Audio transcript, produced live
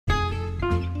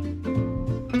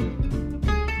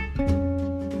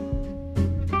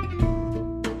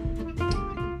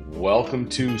Welcome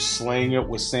to Slaying It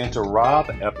with Santa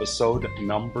Rob, episode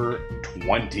number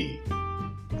 20.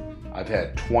 I've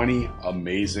had 20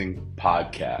 amazing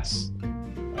podcasts.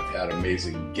 I've had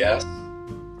amazing guests.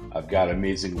 I've got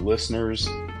amazing listeners,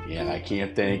 and I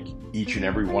can't thank each and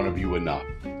every one of you enough.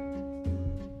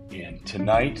 And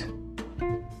tonight,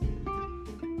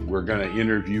 we're going to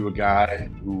interview a guy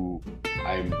who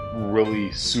I'm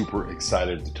really super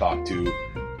excited to talk to.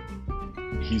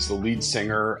 He's the lead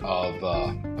singer of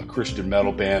a Christian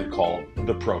metal band called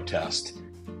The Protest.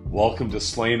 Welcome to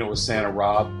Slaying It with Santa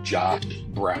Rob, Josh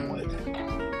Bramlett.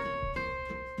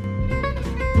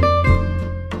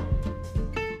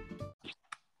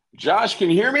 Josh, can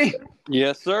you hear me?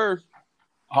 Yes, sir.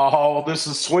 Oh, this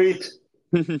is sweet.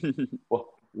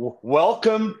 Well,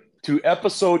 welcome to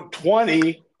episode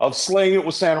 20 of Slaying It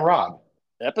with Santa Rob.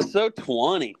 Episode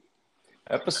 20.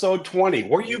 Episode 20.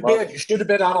 Where you been? You should have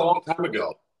been on a long time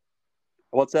ago.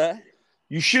 What's that?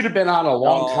 You should have been on a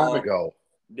long time ago.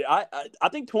 I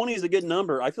think 20 is a good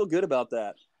number. I feel good about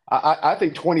that. I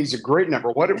think 20 is a great number.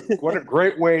 What a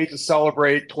great way to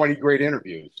celebrate 20 great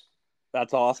interviews.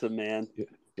 That's awesome, man.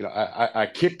 You know, I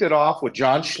kicked it off with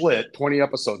John Schlitt 20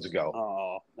 episodes ago.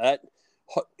 Oh, that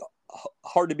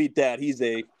hard to beat that. He's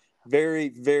a very,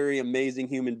 very amazing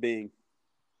human being.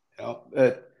 You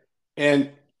know,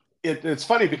 and it's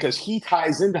funny because he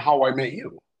ties into how I met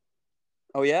you.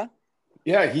 Oh, yeah?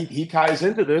 Yeah, he ties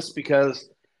into this because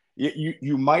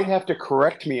you might have to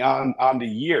correct me on the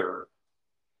year,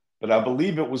 but I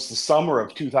believe it was the summer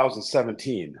of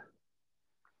 2017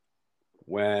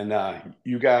 when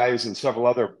you guys and several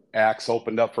other acts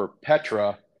opened up for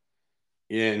Petra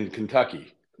in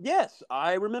Kentucky. Yes,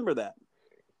 I remember that.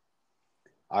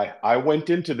 I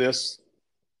went into this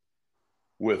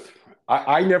with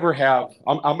I never have.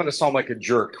 I'm going to sound like a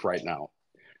jerk right now.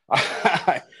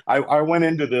 I went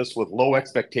into this with low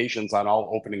expectations on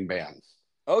all opening bands.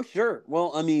 Oh, sure.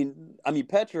 Well, I mean,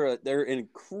 Petra, they're an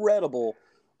incredible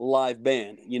live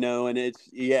band, you know, and it's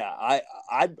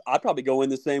I'd probably go in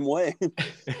the same way.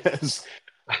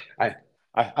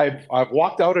 I've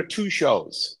walked out of two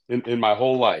shows in my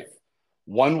whole life.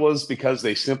 One was because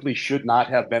they simply should not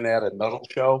have been at a metal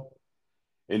show.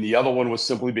 And the other one was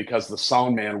simply because the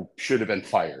sound man should have been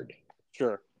fired.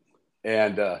 Sure.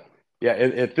 And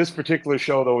at this particular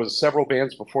show, there was several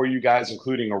bands before you guys,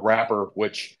 including a rapper,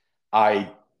 which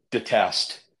I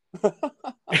detest.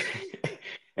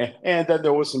 and then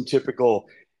there was some typical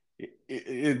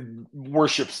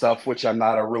worship stuff, which I'm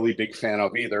not a really big fan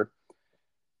of either.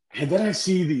 And then I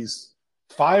see these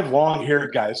 5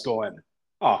 long-haired guys going,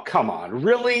 oh, come on,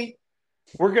 really?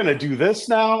 We're going to do this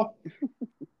now?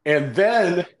 And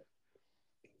then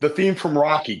the theme from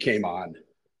Rocky came on.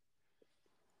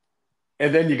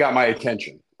 And then you got my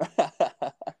attention.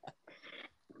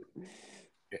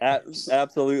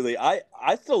 Absolutely. I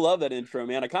still love that intro,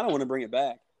 man. I kind of want to bring it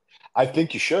back. I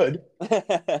think you should.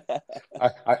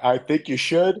 I think you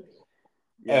should.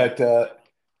 Yeah.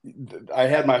 I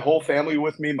had my whole family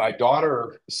with me. My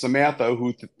daughter, Samantha,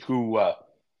 who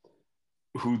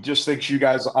just thinks you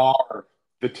guys are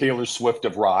the Taylor Swift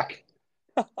of rock.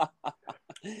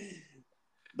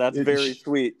 That's very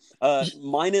sweet.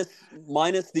 Minus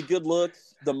the good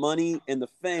looks, the money, and the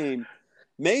fame,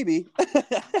 maybe.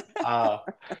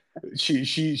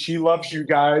 She loves you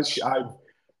guys.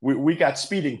 We got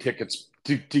speeding tickets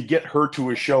to get her to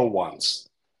a show once,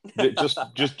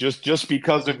 just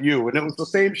because of you. And it was the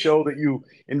same show that you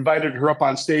invited her up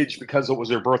on stage because it was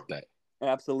her birthday.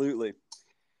 Absolutely.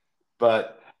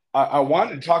 But I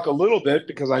wanted to talk a little bit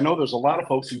because I know there's a lot of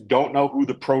folks who don't know who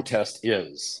The Protest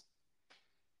is.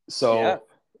 So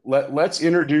let's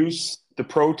introduce The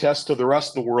Protest to the rest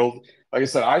of the world. Like I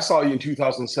said, I saw you in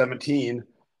 2017.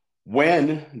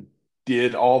 When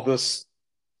did all this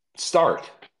start?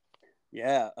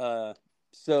 Yeah.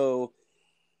 So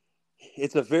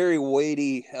it's a very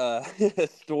weighty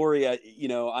story.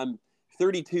 I'm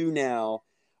 32 now.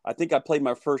 I think I played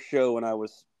my first show when I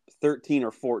was 13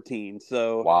 or 14.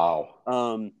 So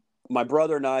wow. My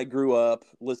brother and I grew up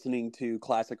listening to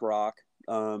classic rock.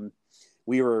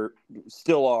 We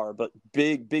still are, but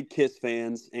big Kiss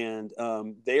fans, and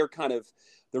they are kind of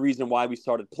the reason why we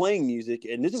started playing music.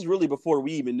 And this is really before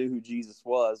we even knew who Jesus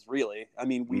was, really. I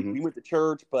mean, we went to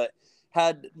church, but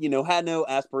had no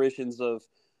aspirations of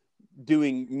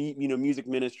doing music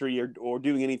ministry or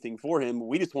doing anything for him.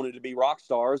 We just wanted to be rock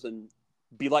stars and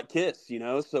be like Kiss,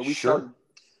 So we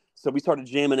started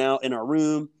jamming out in our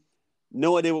room.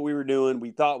 No idea what we were doing.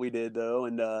 We thought we did though,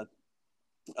 and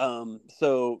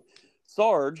so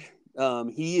Sarge,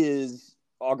 he is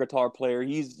our guitar player.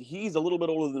 He's a little bit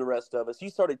older than the rest of us. He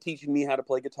started teaching me how to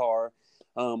play guitar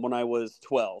when I was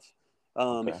 12.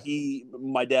 Okay.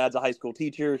 My dad's a high school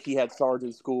teacher. He had Sarge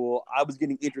in school. I was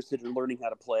getting interested in learning how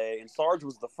to play, and Sarge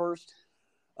was the first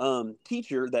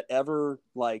teacher that ever,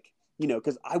 like,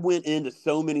 because I went into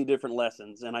so many different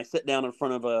lessons, and I sat down in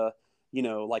front of a,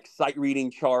 like, sight reading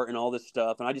chart and all this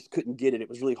stuff, and I just couldn't get it. It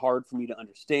was really hard for me to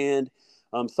understand.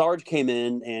 Sarge came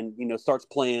in and starts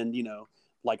playing,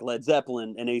 like Led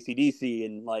Zeppelin and AC/DC,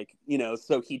 and, like,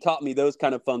 so he taught me those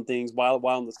kind of fun things while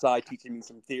on the side teaching me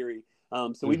some theory.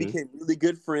 So we Mm-hmm. became really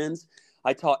good friends.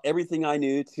 I taught everything I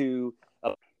knew to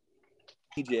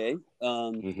TJ, which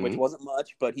Mm-hmm. wasn't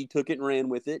much, but he took it and ran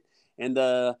with it. And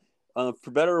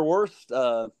for better or worse,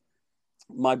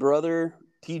 my brother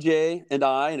TJ and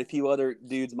I and a few other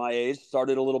dudes my age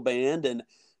started a little band and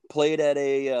played at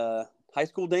a high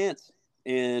school dance.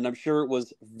 And I'm sure it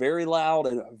was very loud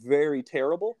and very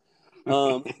terrible.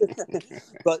 Um,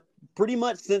 but pretty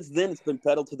much since then, it's been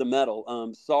pedal to the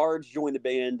metal. Sarge joined the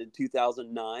band in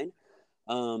 2009.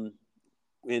 Um,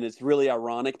 and it's really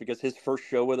ironic because his first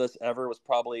show with us ever was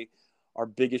probably our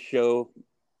biggest show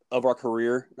of our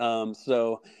career.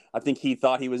 So I think he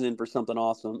thought he was in for something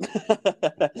awesome.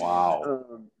 Wow.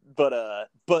 But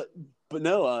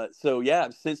no. So yeah,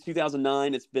 since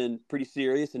 2009, it's been pretty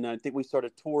serious, and I think we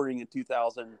started touring in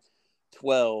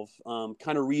 2012,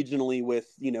 kind of regionally with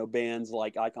bands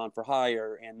like Icon for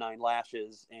Hire and Nine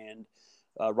Lashes and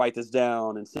Write This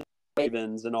Down and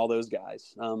Ravens and all those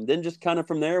guys. Then just kind of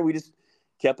from there, we just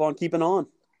kept on keeping on.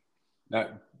 Now,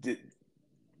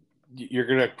 you're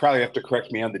going to probably have to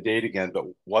correct me on the date again, but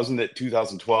wasn't it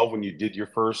 2012 when you did your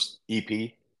first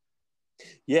EP?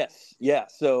 Yes, yeah.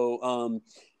 So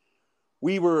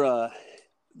we were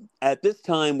at this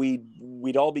time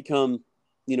we'd all become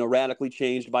radically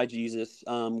changed by Jesus.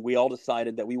 We all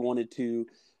decided that we wanted to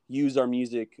use our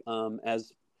music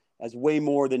as way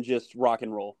more than just rock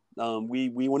and roll.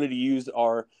 We wanted to use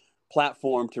our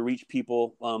platform to reach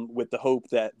people with the hope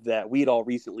that we'd all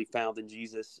recently found in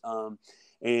Jesus.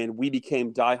 And we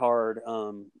became diehard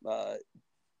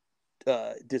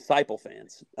disciple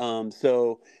fans.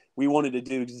 So we wanted to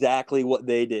do exactly what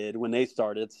they did when they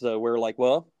started. So we're like,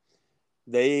 well,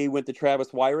 they went to Travis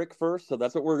Wyrick first, so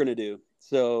that's what we're going to do.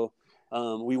 So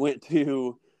we went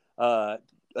to a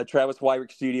Travis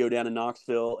Wyrick studio down in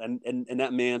Knoxville, and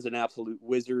that man's an absolute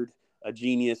wizard, a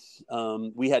genius.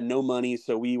 We had no money,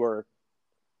 so we were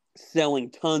selling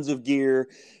tons of gear,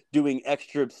 doing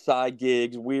extra side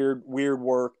gigs, weird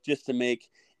work just to make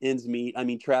ends meet. I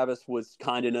mean, Travis was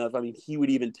kind enough. I mean, he would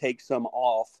even take some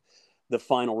off the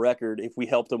final record if we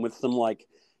helped him with some, like,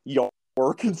 yard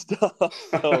work and stuff.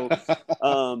 So,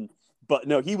 but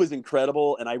no, he was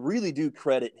incredible, and I really do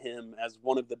credit him as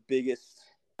one of the biggest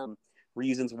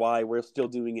reasons why we're still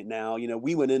doing it now.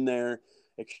 We went in there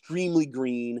extremely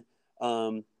green,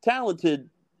 talented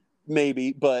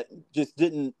maybe, but just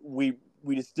didn't we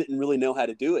just didn't really know how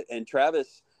to do it. And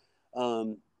Travis,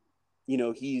 um,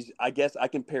 he's, I guess I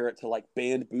compare it to like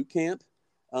band boot camp.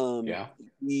 Um, Yeah.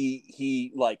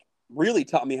 he like really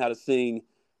taught me how to sing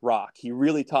rock. He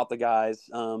really taught the guys.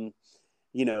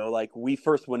 Like we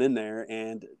first went in there,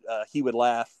 and he would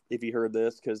laugh if he heard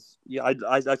this because yeah,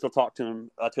 I still talk to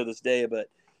him to this day. But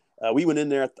we went in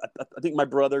there. I think my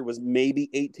brother was maybe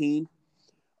 18.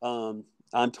 I'm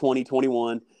 20,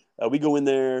 21. We go in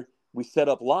there, we set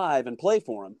up live and play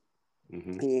for him.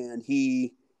 Mm-hmm.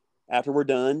 And after we're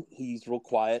done, he's real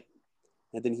quiet.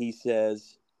 And then he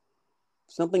says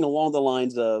something along the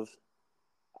lines of,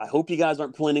 I hope you guys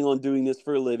aren't planning on doing this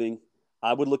for a living.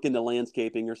 I would look into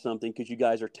landscaping or something because you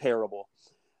guys are terrible.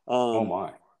 Oh Um,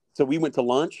 my. so we went to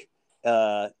lunch,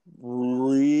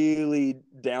 really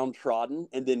downtrodden.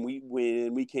 And then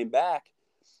when we came back,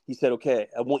 he said, okay,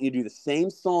 I want you to do the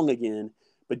same song again,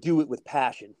 but do it with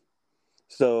passion.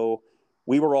 So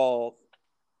we were all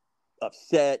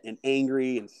upset and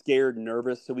angry and scared and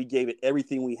nervous. So we gave it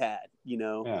everything we had.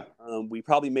 Yeah. We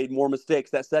probably made more mistakes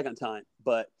that second time,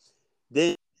 but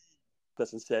then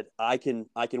us and said, I can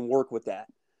work with that.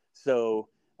 So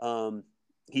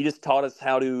he just taught us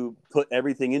how to put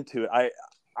everything into it.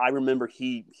 I remember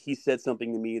he said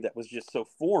something to me that was just so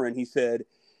foreign. He said,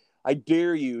 I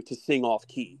dare you to sing off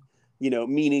key.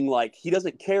 Meaning like he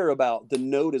doesn't care about the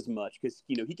note as much because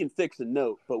he can fix a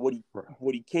note, but what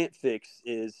he can't fix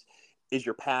is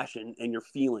your passion and your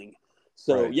feeling.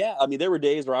 So Right. yeah, I mean there were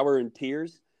days where I were in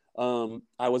tears.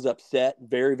 I was upset,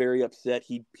 very very upset.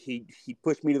 He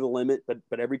pushed me to the limit,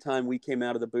 but every time we came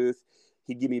out of the booth,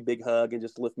 he'd give me a big hug and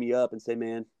just lift me up and say,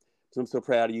 "Man, I'm so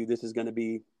proud of you. This is going to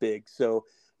be big." So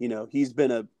he's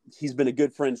been a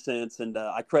good friend since, and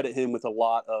I credit him with a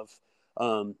lot of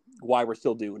why we're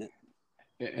still doing it.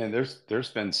 And there's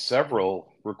been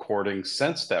several recordings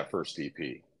since that first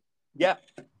EP. Yeah,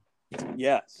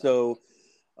 Yeah. So,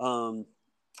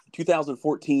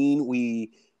 2014,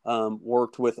 we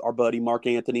worked with our buddy Mark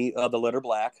Anthony of the Letter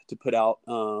Black to put out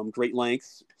Great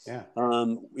Lengths. Yeah.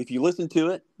 If you listen to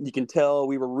it, you can tell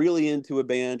we were really into a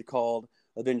band called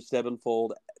Avenged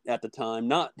Sevenfold at the time.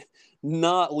 Not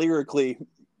lyrically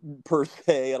per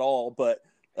se at all, but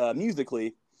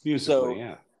musically. Musically, So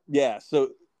yeah. yeah.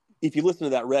 So if you listen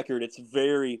to that record, it's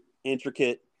very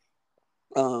intricate.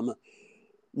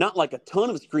 Not like a ton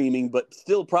of screaming, but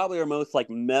still probably our most like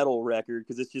metal record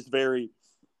because it's just very,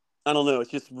 I don't know, it's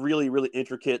just really, really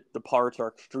intricate. The parts are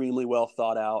extremely well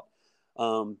thought out.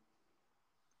 Um,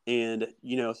 and,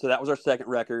 so that was our second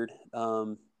record.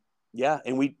 Yeah.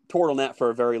 And we toured on that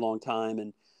for a very long time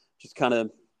and just kind of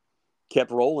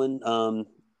kept rolling.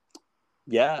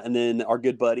 Yeah. And then our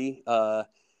good buddy, I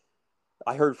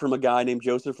heard from a guy named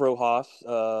Joseph Rojas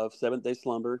of Seventh Day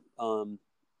Slumber.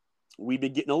 We'd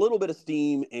been getting a little bit of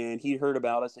steam, and he heard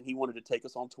about us, and he wanted to take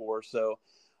us on tour. So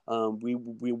we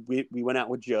went out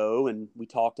with Joe, and we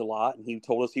talked a lot. And he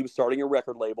told us he was starting a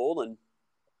record label, and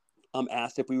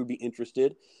asked if we would be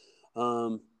interested.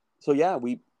 So yeah,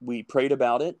 we prayed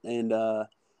about it and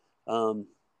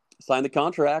signed the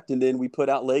contract, and then we put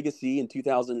out Legacy in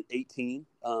 2018.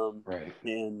 Right.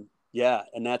 And yeah,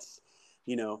 and that's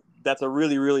a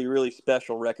really, really, really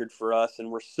special record for us. And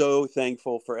we're so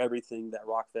thankful for everything that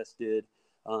Rockfest did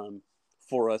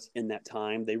for us in that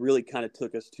time. They really kind of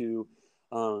took us to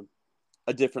a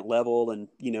different level and,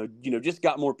 just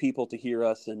got more people to hear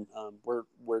us. And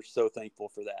we're so thankful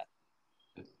for that.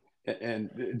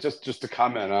 And just to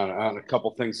comment on a couple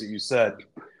things that you said,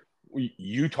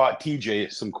 you taught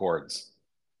TJ some chords.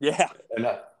 Yeah. And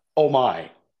oh my.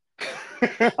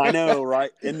 I know,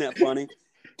 right? Isn't that funny?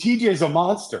 TJ's a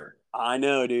monster. I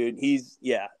know, dude. He,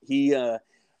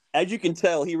 as you can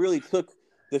tell, he really took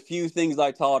the few things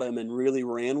I taught him and really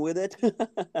ran with it.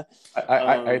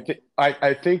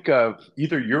 I think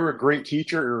either you're a great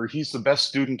teacher or he's the best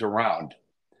student around.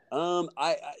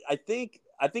 I think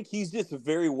he's just a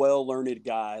very well learned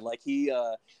guy. Like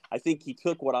I think he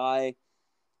took what I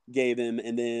gave him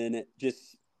and then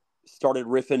just started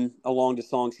riffing along to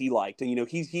songs he liked. And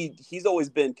he's always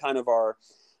been kind of our.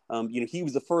 He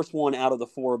was the first one out of the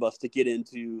four of us to get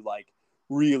into like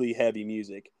really heavy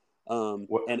music.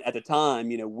 And at the time,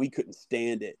 we couldn't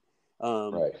stand it.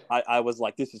 Right. I was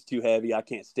like, this is too heavy. I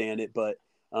can't stand it. But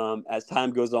as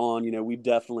time goes on, we've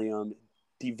definitely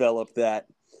developed that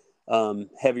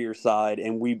heavier side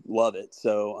and we love it.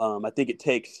 So I think it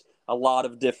takes a lot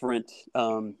of different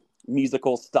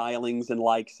musical stylings and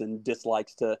likes and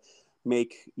dislikes to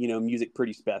make, music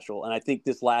pretty special. And I think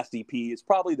this last EP is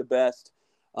probably the best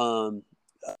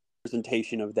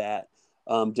presentation of that.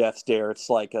 Death Stare. It's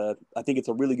like I think it's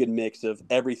a really good mix of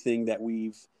everything that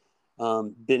we've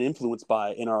been influenced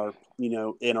by in our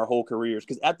whole careers.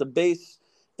 Because at the base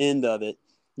end of it,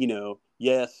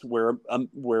 yes, we're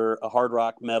a hard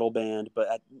rock metal band,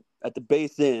 but at the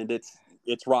base end,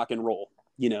 it's rock and roll,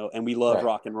 and we love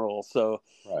rock and roll. So,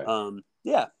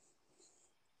 yeah.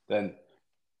 Then,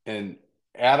 and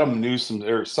Adam knew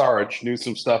Sarge knew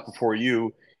some stuff before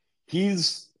you.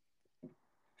 He's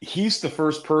the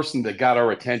first person that got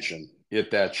our attention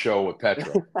at that show with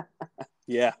Petra.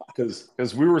 Yeah. Because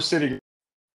we were sitting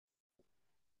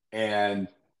and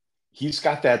he's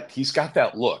got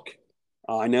that look.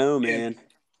 I know, man.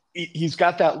 He's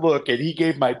got that look, and he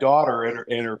gave my daughter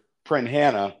and her friend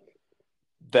Hannah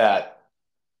that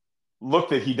look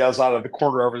that he does out of the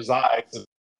corner of his eye.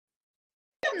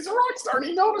 He's a rock star, and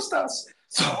he noticed us.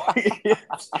 So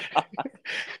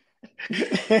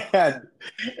and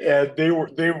they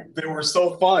were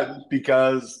so fun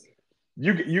because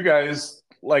you guys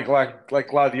like a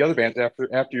lot of the other bands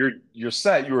after your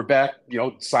set, you were back,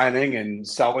 signing and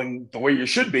selling the way you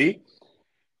should be.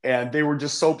 And they were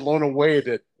just so blown away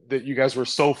that you guys were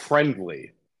so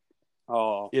friendly.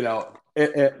 Oh,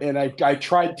 and I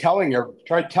tried telling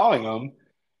them,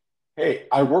 hey,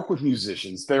 I work with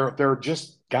musicians. They're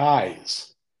just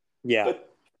guys. Yeah.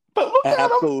 But look at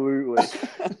absolutely.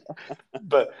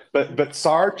 but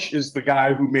Sarge is the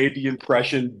guy who made the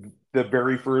impression the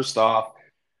very first off.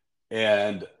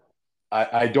 And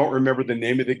I don't remember the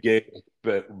name of the gig,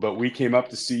 but we came up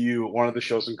to see you at one of the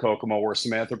shows in Kokomo where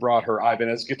Samantha brought her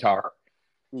Ibanez guitar,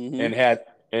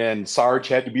 and Sarge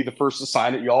had to be the first to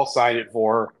sign it. You all signed it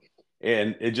for her,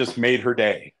 and it just made her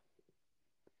day.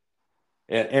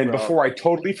 And before I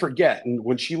totally forget, and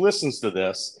when she listens to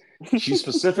this, she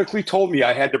specifically told me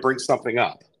I had to bring something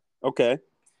up. Okay.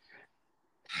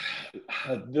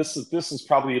 This is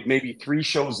probably maybe 3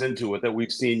 shows into it that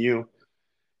we've seen you,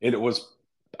 and it was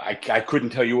I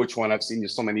couldn't tell you which one. I've seen you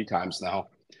so many times now,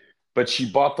 but she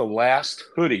bought the last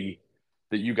hoodie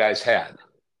that you guys had,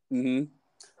 Mm-hmm.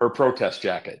 her protest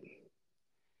jacket.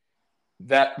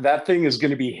 That thing is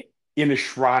going to be in a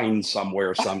shrine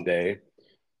somewhere someday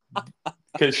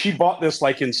because she bought this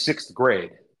like in sixth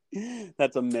grade.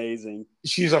 That's amazing.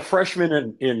 She's a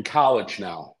freshman in college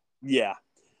now. Yeah.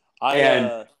 I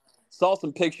And saw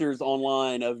some pictures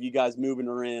online of you guys moving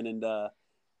her in, and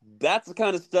that's the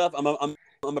kind of stuff.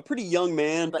 I'm a pretty young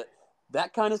man, but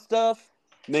that kind of stuff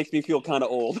makes me feel kind of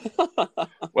old.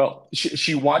 well,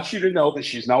 she wants you to know that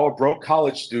she's now a broke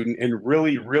college student and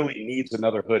really, really needs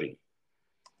another hoodie.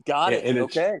 Got it. And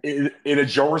Okay.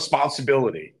 it's your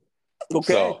responsibility.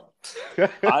 Okay. So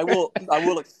I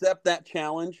will accept that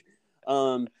challenge,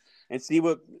 and see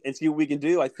what we can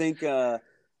do. I think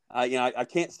I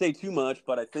can't say too much,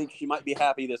 but I think she might be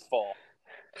happy this fall.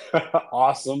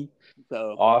 awesome. So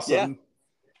yeah, Awesome.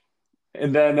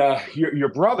 And then your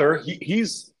brother,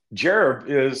 he's Jared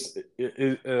is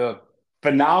a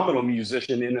phenomenal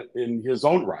musician in his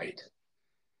own right.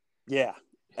 yeah, He,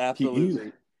 he's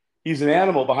absolutely. he's an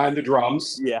animal behind the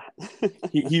drums. Yeah.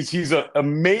 He's an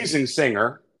amazing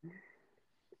singer,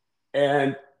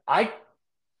 and I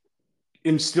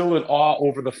am still in awe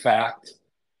over the fact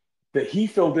that he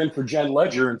filled in for Jen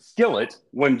Ledger and Skillet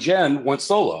when Jen went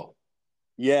solo.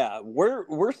 Yeah,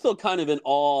 we're still kind of in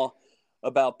awe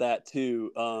about that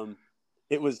too.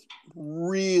 It was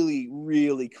really,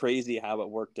 really crazy how it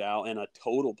worked out, and a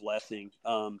total blessing.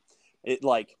 It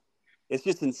like it's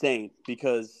just insane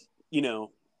because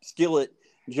Skillet,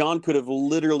 John could have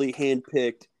literally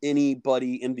handpicked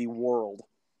anybody in the world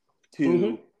Mm-hmm.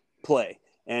 to play,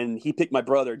 and he picked my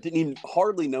brother. Didn't even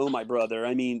hardly know my brother.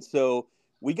 I mean, so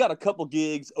we got a couple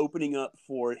gigs opening up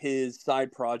for his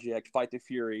side project, Fight the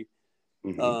Fury,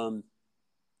 Mm-hmm. um,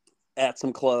 at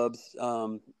some clubs.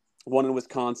 One in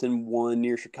Wisconsin, one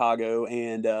near Chicago,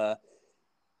 and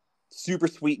super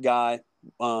sweet guy.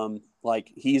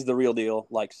 Like he's the real deal.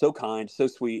 Like so kind, so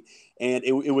sweet. And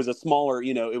it was a smaller,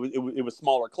 it was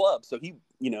smaller club. So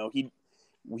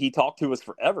he talked to us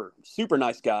forever. Super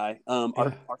nice guy.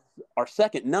 Yeah. Our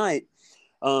second night,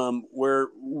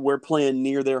 we're playing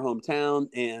near their hometown,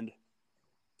 and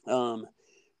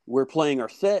we're playing our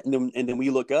set, and then we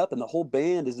look up, and the whole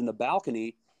band is in the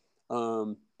balcony,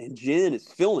 and Jen is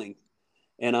filming,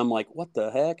 and I'm like, what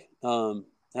the heck?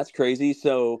 That's crazy.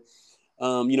 So,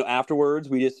 afterwards,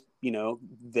 we just,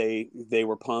 they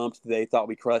were pumped. They thought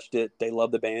we crushed it. They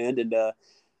loved the band, and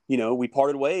we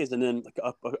parted ways. And then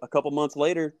a couple months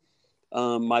later,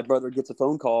 my brother gets a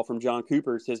phone call from John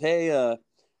Cooper. Says, hey,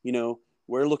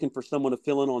 we're looking for someone to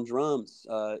fill in on drums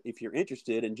if you're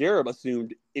interested. And Jared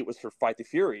assumed it was for Fight the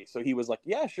Fury. So he was like,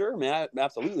 yeah, sure, man,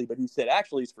 absolutely. But he said,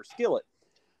 actually, it's for Skillet.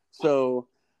 So,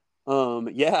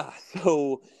 yeah.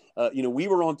 So, we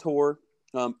were on tour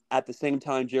at the same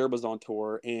time Jared was on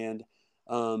tour. And,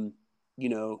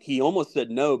 he almost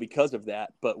said no because of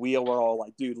that. But we were all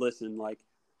like, dude, listen, like,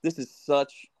 this is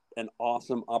such an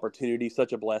awesome opportunity,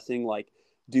 such a blessing. Like,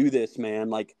 do this, man.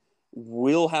 Like,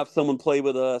 we'll have someone play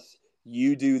with us.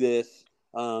 You do this.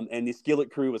 And the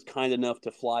Skillet crew was kind enough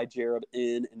to fly Jared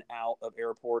in and out of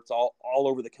airports all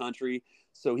over the country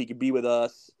so he could be with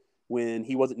us when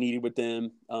he wasn't needed with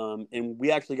them. And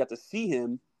we actually got to see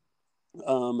him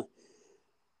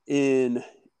in,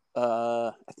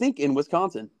 I think, in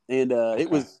Wisconsin. And Okay. it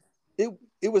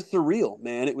was surreal,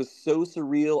 man. It was so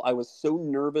surreal. I was so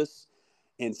nervous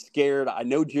and scared. I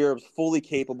know Jared's fully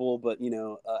capable, but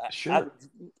Sure.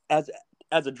 as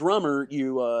a drummer,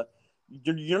 you're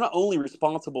not only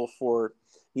responsible for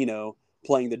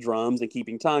playing the drums and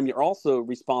keeping time. You're also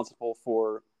responsible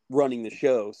for running the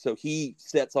show. So he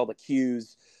sets all the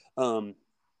cues, for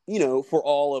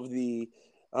all of the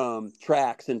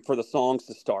tracks and for the songs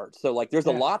to start. So like, there's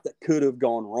a Yeah. lot that could have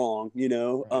gone wrong,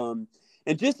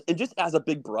 and just as a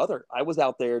big brother, I was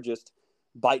out there just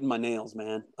biting my nails,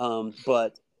 man.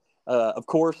 But of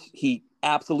course, he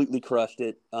absolutely crushed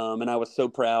it, and I was so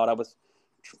proud. I was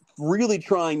really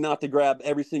trying not to grab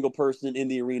every single person in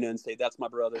the arena and say, "That's my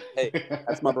brother." Hey,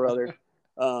 that's my brother.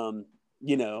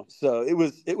 So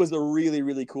it was a really,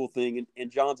 really cool thing,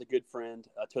 and John's a good friend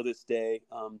to this day.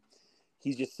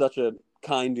 He's just such a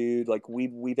kind dude. Like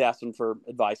we've asked him for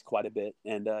advice quite a bit,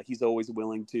 and he's always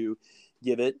willing to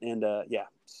give it. And yeah,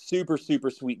 super, super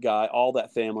sweet guy. All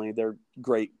that family, they're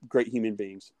great, great human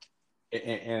beings.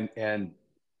 And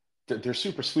they're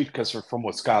super sweet because they're from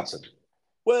Wisconsin. You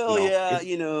Well, know,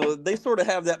 yeah, they sort of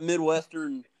have that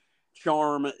Midwestern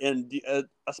charm, and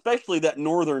especially that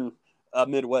northern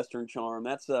Midwestern charm.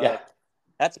 yeah,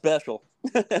 That's special.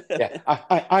 yeah.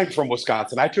 I'm from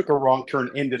Wisconsin. I took a wrong turn,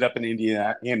 ended up in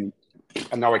Indiana, and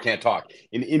now I can't talk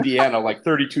in Indiana like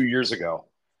 32 years ago.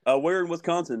 Where in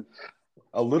Wisconsin?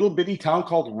 A little bitty town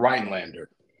called Rhinelander.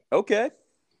 Okay.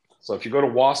 So if you go to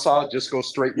Wausau, just go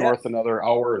straight Yeah. north another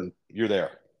hour and you're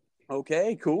there.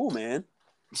 Okay. Cool, man.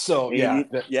 So And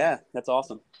yeah, yeah, that's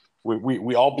awesome.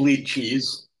 we all bleed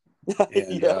cheese,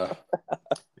 and Yeah.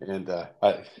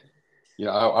 I,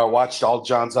 I watched all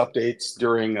John's updates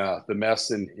during the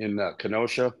mess in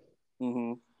Kenosha.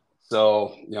 Hmm.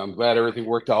 So I'm glad everything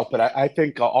worked out. But I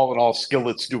think all in all,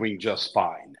 Skillet's doing just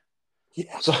fine.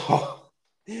 Yeah. So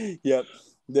Yep.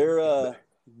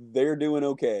 They're doing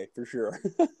okay for sure.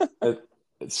 uh,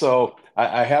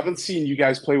 I haven't seen you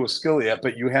guys play with Skillet yet,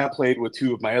 but you have played with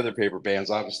two of my other favorite bands,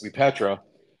 obviously Petra,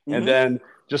 and Hmm. then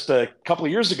just a couple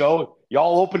of years ago,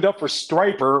 y'all opened up for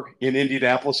Striper in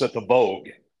Indianapolis at the Vogue,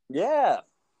 Yeah.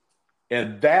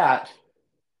 and that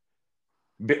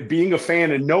being a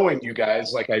fan and knowing you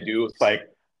guys like I do, it's like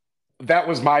that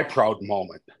was my proud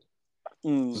moment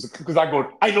Mm. because I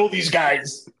go, I know these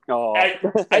guys. Oh. I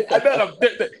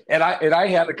met them, and I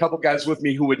had a couple guys with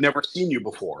me who had never seen you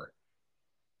before.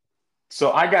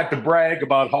 So I got to brag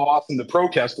about how awesome the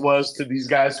protest was to these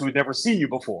guys who had never seen you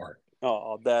before.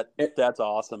 Oh, that's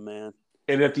awesome, man.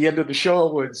 And at the end of the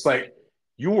show, it's like,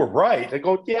 you were right. I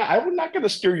go, yeah, I'm not going to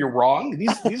steer you wrong.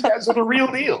 These guys are the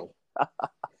real deal.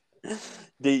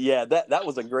 Yeah, that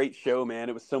was a great show, man.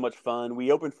 It was so much fun.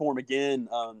 We opened for him again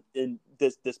in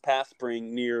this past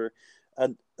spring near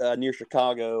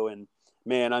Chicago, and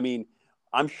man, I mean,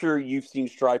 I'm sure you've seen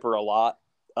Striper a lot.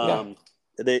 Yeah,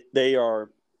 They are,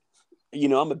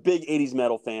 I'm a big '80s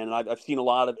metal fan, and I've seen a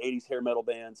lot of '80s hair metal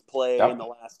bands play in yep, the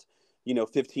last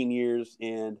 15 years,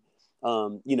 and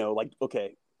like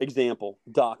okay, example,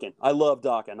 Dokken. I love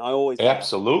Dokken. I always have.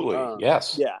 absolutely,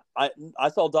 yes, Yeah, I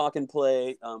saw Dokken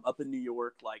play up in New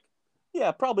York, like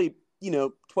yeah, probably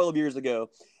 12 years ago,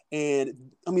 and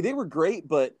I mean they were great,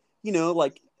 but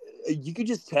like you could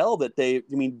just tell that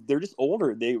they're just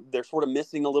older. They're sort of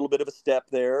missing a little bit of a step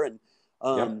there, and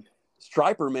yep. um,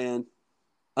 Striper, man,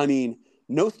 I mean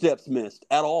no steps missed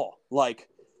at all. Like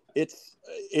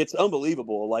it's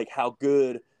unbelievable, like how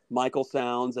good Michael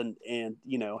sounds and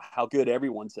how good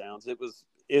everyone sounds.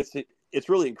 It's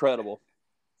really incredible.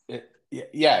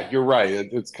 Yeah, you're right.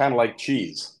 It's kind of like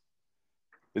cheese.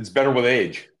 It's better with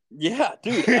age. Yeah,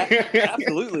 dude,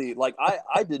 absolutely. Like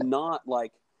I did not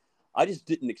like I just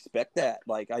didn't expect that.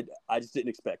 Like I just didn't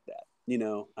expect that.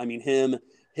 I mean him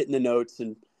hitting the notes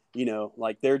and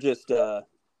like they're just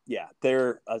yeah,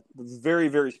 they're a very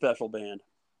very special band.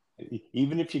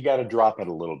 Even if you got to drop it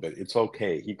a little bit, it's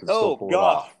okay. He can still Oh pull it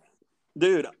gosh, off.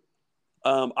 dude,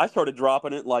 I started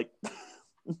dropping it like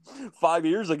 5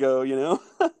 years ago, Well,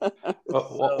 well,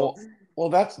 So well, well,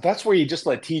 that's where you just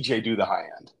let TJ do the high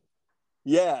end.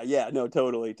 yeah, no,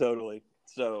 totally, totally.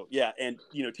 So yeah, and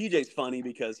TJ's funny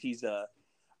because he's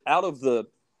out of the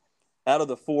out of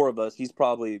the four of us, he's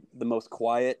probably the most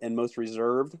quiet and most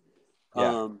reserved. Yeah.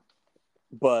 Um,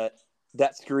 but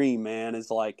that scream, man, is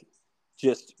like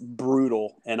just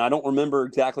brutal. And I don't remember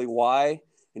exactly why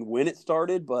and when it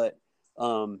started, but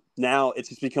now it's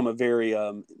just become a very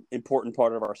important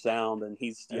part of our sound. And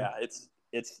Yeah.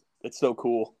 it's so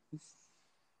cool.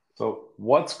 So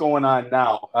what's going on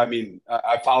now? I mean,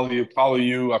 I follow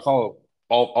you, I follow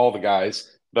all the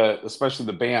guys, but especially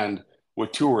the band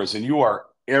with tours, and you are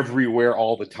everywhere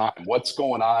all the time. What's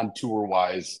going on tour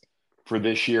wise for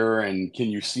this year, and can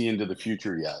you see into the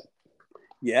future yet?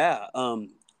 Yeah,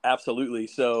 absolutely.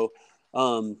 So,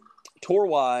 um, tour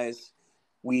wise,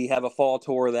 we have a fall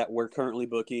tour that we're currently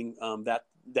booking.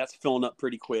 That's filling up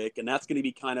pretty quick, and that's going to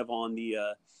be kind of on the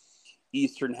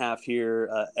eastern half here,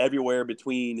 everywhere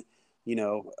between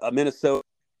Minnesota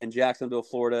and Jacksonville,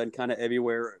 Florida, and kind of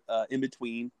everywhere in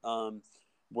between.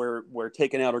 We're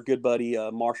taking out our good buddy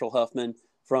Marshall Huffman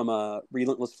from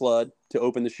Relentless Flood to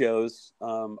open the shows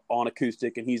on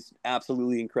acoustic, and he's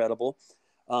absolutely incredible.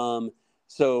 Um,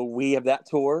 so we have that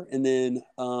tour, and then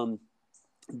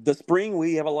the spring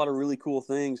we have a lot of really cool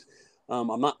things.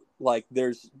 I'm not like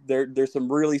there's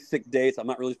some really sick dates. I'm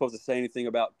not really supposed to say anything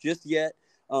about just yet,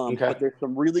 Okay. but there's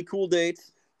some really cool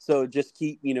dates. So just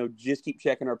keep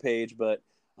checking our page. But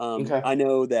Okay. I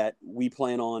know that we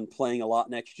plan on playing a lot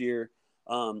next year.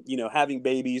 Having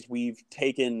babies, we've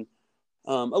taken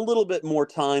a little bit more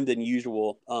time than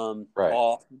usual Right.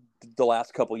 off the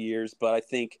last couple years, but I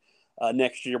think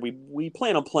next year we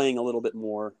plan on playing a little bit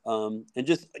more and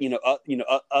just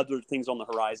other things on the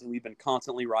horizon. We've been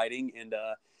constantly writing and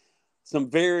some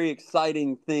very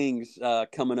exciting things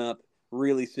coming up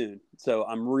really soon. So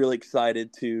I'm really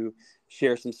excited to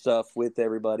share some stuff with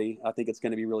everybody. I think it's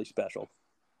going to be really special.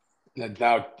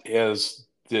 Now,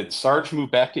 did Sarge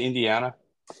move back to Indiana?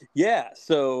 Yeah.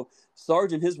 So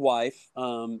Sarge and his wife,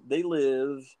 they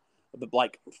live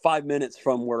like 5 minutes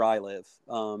from where I live.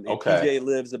 And Okay. TJ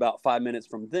lives about 5 minutes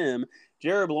from them.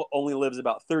 Jared only lives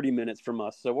about 30 minutes from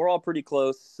us. So we're all pretty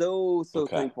close. So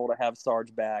Okay. thankful to have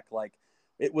Sarge back. Like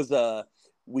it was,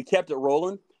 we kept it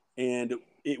rolling, and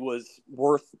it was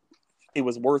worth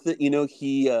it. You know,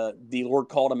 the Lord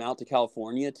called him out to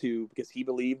California because he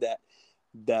believed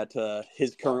that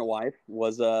his current wife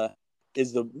was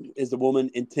is the woman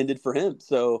intended for him.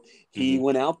 So he Hmm.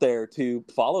 went out there to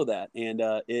follow that, and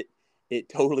it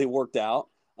totally worked out.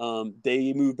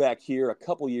 They moved back here a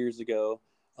couple years ago,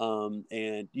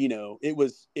 and it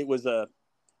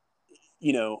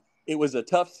was a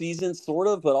tough season, sort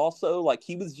of, but also like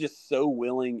he was just so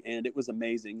willing, and it was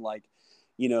amazing. Like,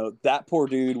 that poor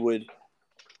dude would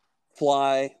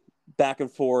fly back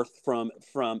and forth from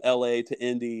LA to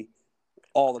Indy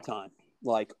all the time,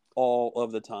 like all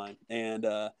of the time, and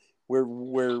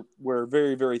we're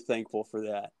very very thankful for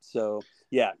that. So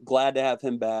yeah, glad to have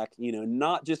him back.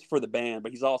 Not just for the band,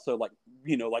 but he's also like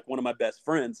like one of my best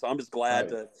friends. So I'm just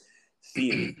glad Right. to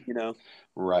see him.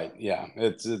 Right. Yeah.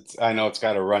 It's. I know it's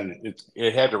got to run.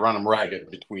 It had to run them ragged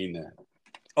between the.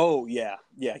 Oh yeah,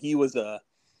 he was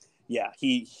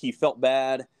he felt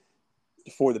bad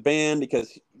for the band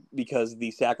because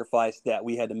the sacrifice that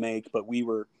we had to make, but we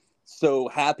were so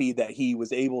happy that he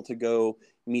was able to go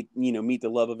meet the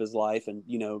love of his life and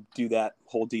do that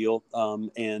whole deal.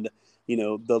 And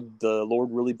the Lord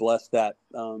really blessed that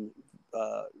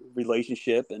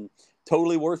relationship, and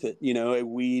totally worth it.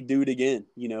 We do it again.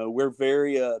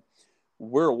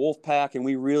 We're a wolf pack, and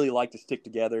we really like to stick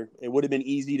together. It would have been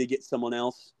easy to get someone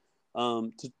else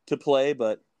to play,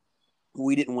 but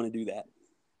we didn't want to do that.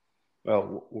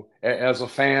 Well, as a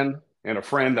fan and a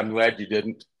friend, I'm glad you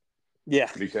didn't Yeah.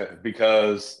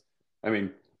 because I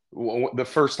mean, the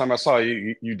first time I saw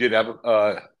you, you did have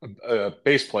a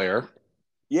bass player,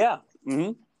 Yeah.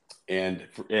 Hmm. and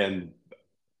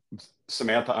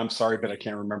Samantha. I'm sorry, but I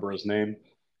can't remember his name.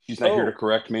 She's not here to Oh,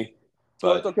 correct me,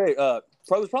 well, it's but okay. It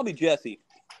was probably Jesse.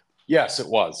 yes, it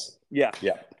was. Yeah.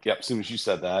 Yep, yep. As soon as you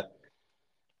said that,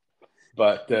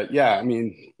 but yeah, I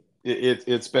mean,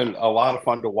 it's been a lot of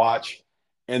fun to watch.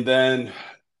 And then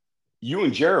you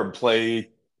and Jared play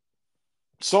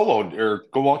solo or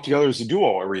go out together as a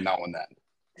duo every now and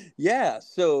then. Yeah.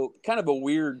 So, kind of a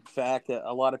weird fact that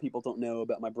a lot of people don't know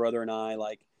about my brother and I.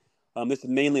 Like, this is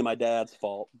mainly my dad's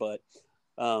fault, but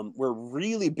we're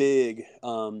really big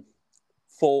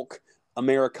folk,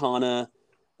 Americana,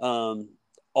 um,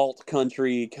 alt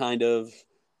country kind of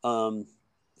um,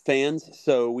 fans.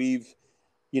 So we've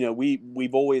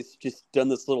always just done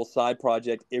this little side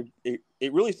project.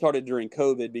 It really started during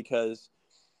COVID because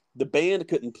the band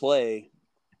couldn't play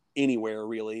anywhere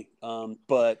really,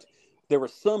 but there were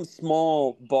some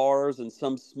small bars and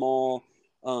some small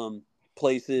um,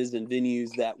 places and venues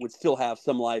that would still have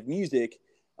some live music.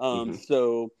 Hmm.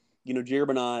 So Jared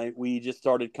and I, we just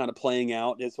started kind of playing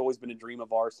out. It's always been a dream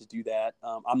of ours to do that.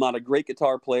 I'm not a great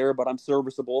guitar player, but I'm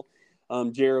serviceable.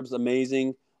 Jared's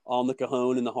amazing on the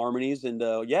cajon and the harmonies, and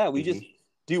yeah, we Hmm. just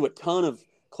do a ton of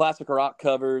classic rock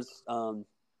covers,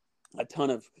 a ton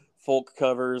of folk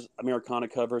covers, Americana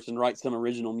covers, and write some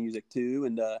original music too.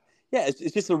 And yeah, it's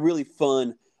just a really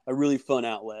fun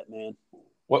outlet, man.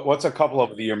 What's a couple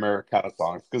of the Americana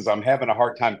songs? Because I'm having a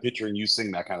hard time picturing you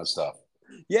sing that kind of stuff.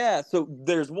 Yeah, so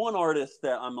there's one artist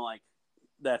that I'm like,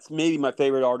 that's maybe my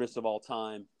favorite artist of all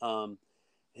time.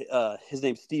 His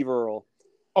name's Steve Earle.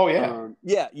 Oh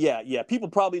yeah, Yeah. People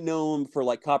probably know him for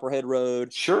like Copperhead Road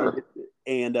and sure.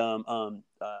 and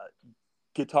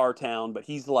Guitar Town, but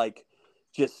he's like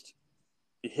just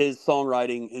his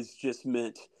songwriting has just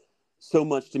meant so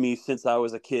much to me since I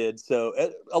was a kid. So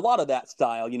a lot of that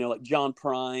style, like John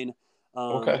Prine,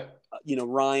 um, Okay.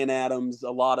 Ryan Adams,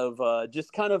 a lot of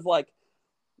just kind of like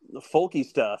folky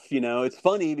stuff. It's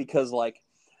funny because like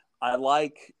I'm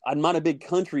not a big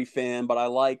country fan, but I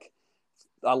like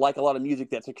a lot of music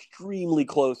that's extremely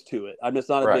close to it. I'm just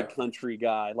not a Right. big country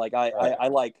guy. Like Right. I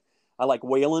like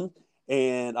Waylon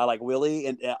and I like Willie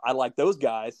and I like those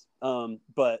guys.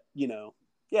 But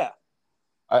yeah,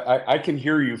 I can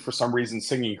hear you for some reason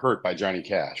singing "Hurt" by Johnny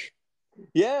Cash.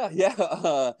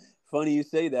 yeah. Funny you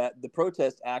say that. The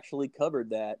Protest actually covered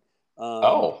that. Um,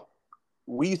 Oh.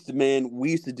 we used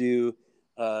to do.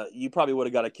 You probably would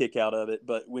have got a kick out of it,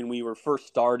 but when we were first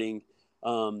starting,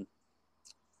 um,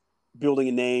 building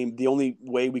a name, the only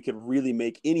way we could really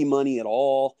make any money at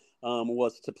all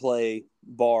was to play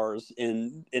bars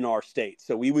in our state.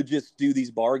 So we would just do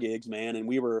these bar gigs, man, and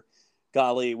we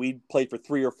played for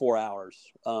 3 or 4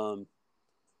 hours.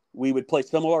 We would play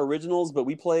some of our originals, but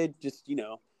we played just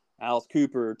Alice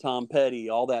Cooper, Tom Petty,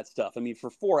 all that stuff. I mean, for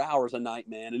 4 hours a night,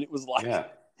 man. And it was like, Yeah.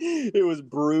 it was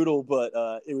brutal, but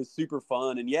it was super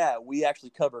fun. And yeah, we actually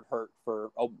covered Hurt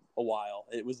for a while.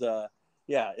 It was,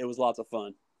 yeah, it was lots of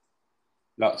fun.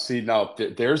 Now, see,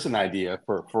 there's an idea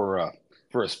for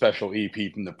a special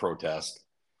EP from the protest.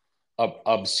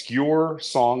 Obscure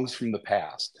songs from the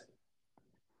past.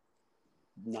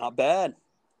 Not bad.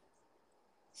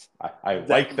 I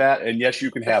like that, and yes, you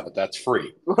can have it. That's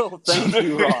free. Well, thank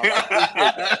you, Rob. I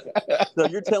appreciate that. So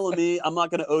you're telling me I'm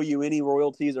not going to owe you any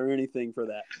royalties or anything for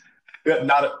that?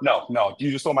 No.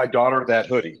 You just owe my daughter that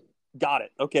hoodie. Got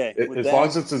it. Okay. As long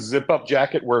as it's a zip-up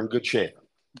jacket, we're in good shape.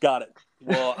 Got it.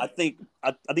 Well, I think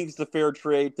it's a fair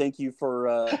trade. Thank you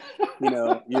for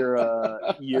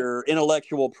your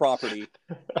intellectual property.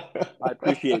 I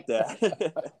appreciate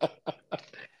that.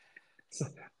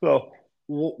 So,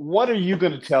 what are you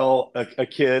going to tell a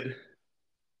kid?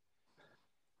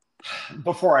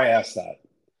 Before I ask that,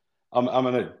 I'm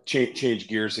going to change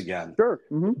gears again. Sure.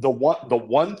 Mm-hmm. The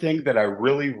one thing that I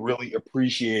really, really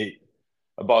appreciate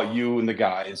about you and the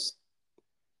guys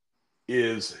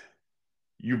is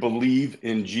you believe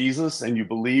in Jesus and you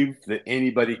believe that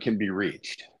anybody can be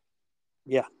reached.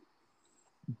 Yeah.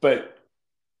 But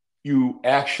you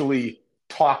actually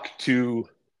talk to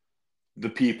the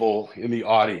people in the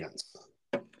audience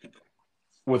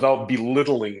without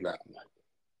belittling them,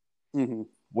 mm-hmm.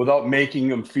 without making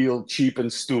them feel cheap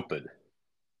and stupid.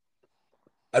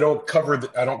 I don't care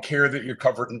that you're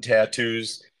covered in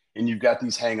tattoos and you've got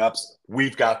these hang-ups.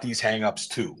 We've got these hang-ups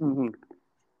too. Mm-hmm.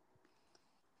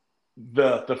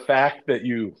 The fact that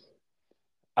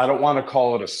I don't want to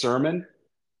call it a sermon,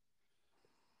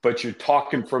 but you're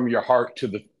talking from your heart to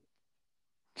the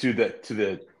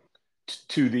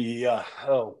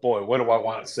oh boy, what do I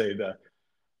want to say?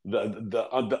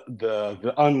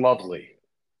 The unlovely.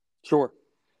 Sure.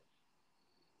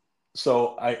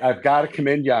 So I've got to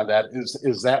commend you on that.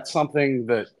 Is that something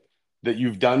that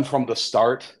you've done from the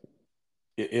start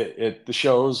at the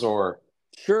shows, or?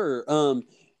 Sure.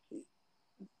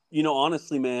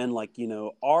 Honestly, man, like,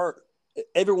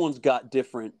 everyone's got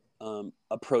different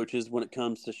approaches when it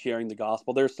comes to sharing the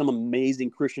gospel. There's some amazing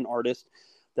Christian artists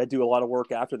that do a lot of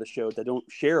work after the show that don't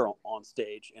share on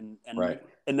stage, and Right.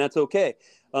 And that's okay.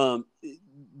 The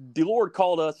Lord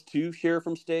called us to share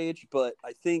from stage, but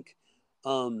I think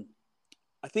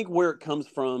where it comes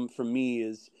from me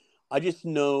is I just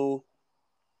know,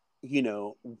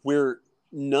 where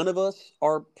none of us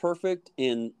are perfect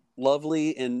and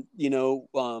lovely, and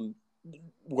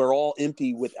we're all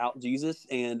empty without Jesus.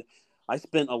 And I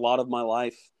spent a lot of my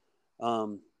life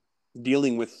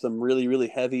dealing with some really, really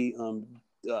heavy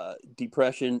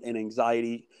depression and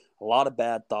anxiety, a lot of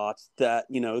bad thoughts that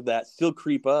that still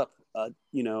creep up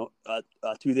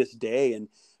to this day.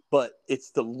 But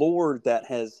it's the Lord that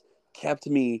has kept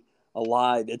me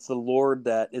alive. It's the Lord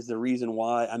that is the reason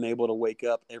why I'm able to wake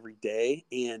up every day.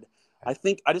 And I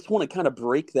think I just want to kind of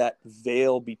break that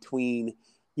veil between,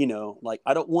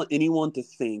 I don't want anyone to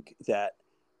think that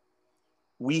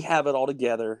we have it all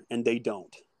together and they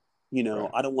don't. Right.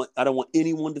 I don't want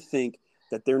anyone to think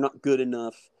that they're not good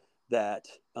enough, that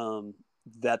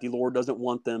that the Lord doesn't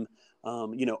want them.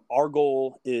 Our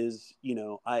goal is,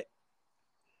 I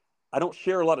don't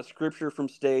share a lot of scripture from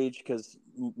stage because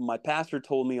my pastor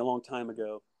told me a long time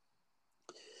ago,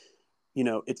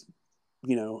 it's,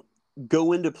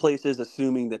 go into places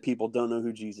assuming that people don't know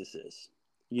who Jesus is,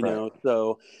 Right.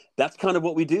 So that's kind of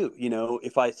what we do.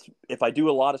 If I do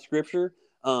a lot of scripture,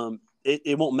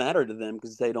 it won't matter to them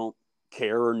because they don't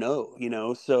care or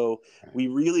know, so we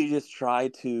really just try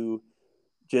to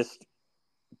just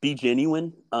be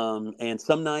genuine. And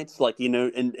some nights, like,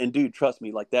 and dude, trust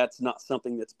me, like, that's not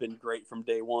something that's been great from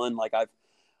day one. Like,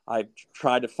 I've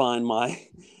tried to find my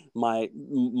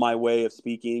way of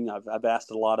speaking. I've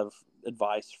asked a lot of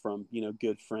advice from,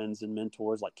 good friends and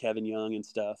mentors like Kevin Young and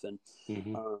stuff. And,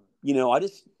 Mm-hmm.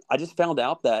 I just found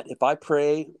out that if I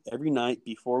pray every night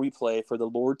before we play for the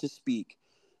Lord to speak,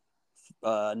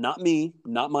 not me,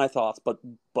 not my thoughts, but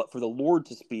for the Lord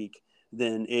to speak,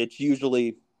 then it's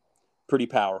usually pretty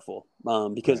powerful.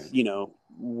 Because, Right.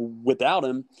 Without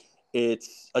him,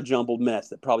 it's a jumbled mess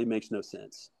that probably makes no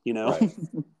sense, Right.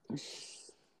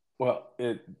 Well,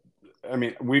 I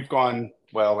mean, we've gone,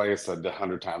 well, like I said,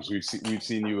 100 times. We've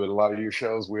seen you at a lot of your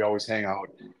shows. We always hang out.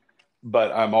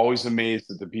 But I'm always amazed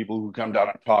at the people who come down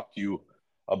and talk to you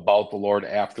about the Lord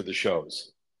after the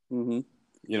shows. Mm-hmm.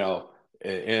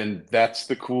 And that's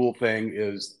the cool thing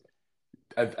is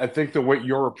I think the way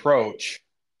your approach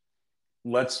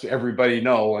lets everybody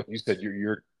know, like you said,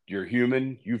 you're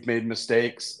human, you've made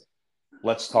mistakes.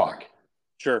 Let's talk.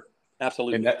 Sure.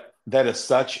 Absolutely. And that is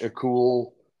such a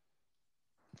cool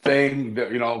thing that,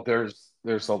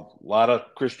 there's a lot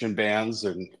of Christian bands,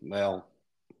 and well,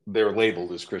 they're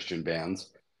labeled as Christian bands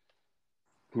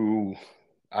who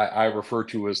I refer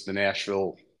to as the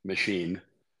Nashville Machine,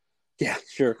 Yeah,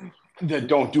 sure, that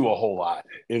don't do a whole lot.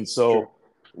 And sure. so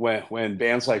when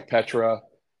bands like Petra,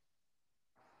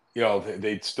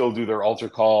 they'd still do their altar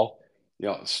call.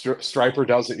 Striper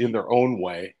does it in their own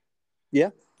way,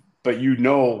 Yeah. but you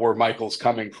know where Michael's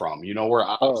coming from. You know where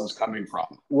Oz Oh, is coming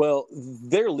from. well,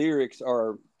 their lyrics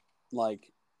are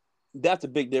like that's a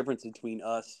big difference between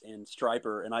us and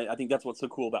Striper, and I think that's what's so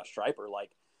cool about Striper.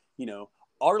 Like, you know,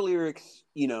 our lyrics,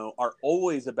 are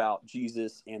always about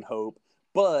Jesus and hope,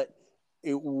 but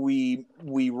we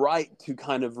write to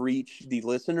kind of reach the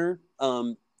listener.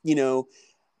 You know,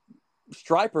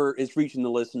 Striper is reaching the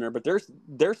listener, but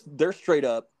they're straight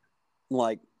up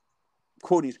like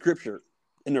quoting scripture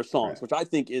in their Right. songs, which I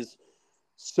think is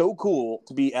so cool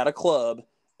to be at a club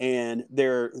and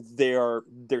they're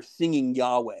singing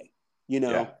Yahweh,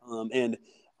 Yeah. and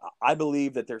I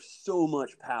believe that there's so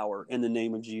much power in the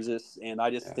name of Jesus, and I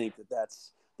just Yeah. think that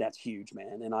that's huge,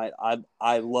 man, and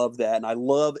I love that, and I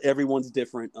love everyone's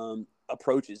different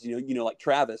approaches, like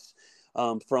Travis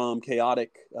from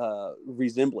Chaotic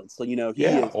Resemblance, so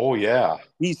Yeah. Oh, yeah.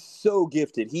 he's so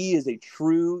gifted. He is a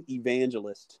true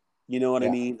evangelist. You know what I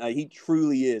Yeah. mean? He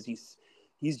truly is.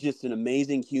 He's just an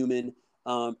amazing human,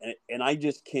 and I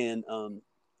just can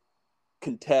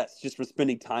contest just for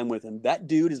spending time with him. That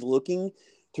dude is looking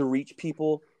to reach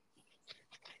people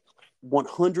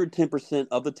 110%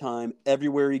 of the time,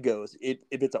 everywhere he goes. If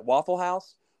it's at Waffle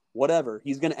House, whatever,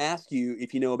 he's going to ask you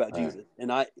if you know about Right. Jesus. And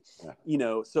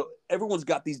Yeah. so everyone's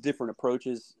got these different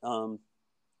approaches.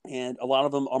 And a lot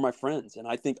of them are my friends, and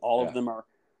I think all of Yeah. them are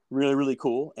really, really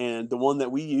cool. And the one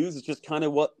that we use is just kind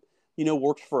of what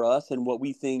works for us and what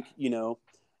we think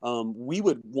we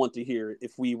would want to hear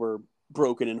if we were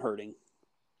broken and hurting.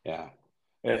 Yeah.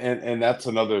 And that's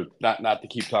another, not to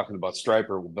keep talking about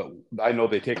Striper, but I know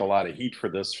they take a lot of heat for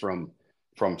this from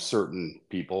certain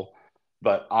people,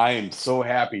 but I am so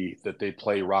happy that they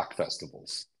play rock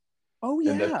festivals, Oh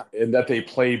yeah, and that they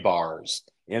play bars,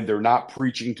 and they're not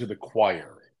preaching to the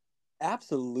choir.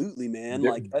 absolutely, man.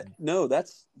 They're, Like no,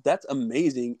 that's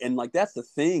amazing, and like that's the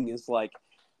thing is like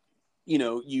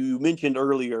you mentioned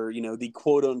earlier the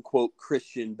quote unquote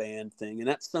Christian band thing, and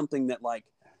that's something that like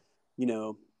you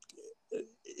know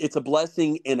it's a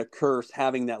blessing and a curse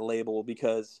having that label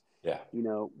because yeah.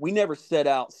 we never set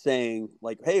out saying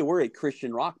like, hey, we're a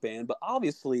Christian rock band, but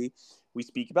obviously we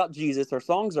speak about Jesus, our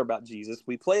songs are about Jesus,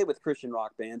 we play with Christian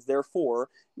rock bands, therefore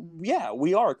yeah,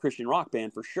 we are a Christian rock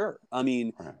band for sure. I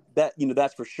mean, Right.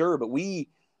 that's for sure, but we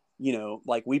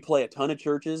like we play a ton of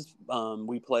churches,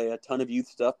 we play a ton of youth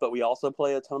stuff, but we also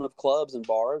play a ton of clubs and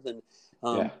bars, and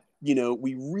Yeah.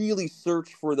 we really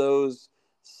search for those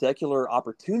secular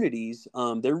opportunities.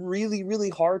 They're really, really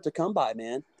hard to come by,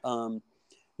 man.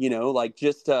 Like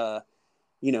just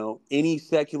any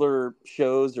secular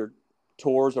shows or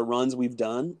tours or runs we've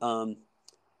done,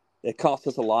 it costs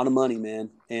us a lot of money,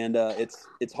 man, and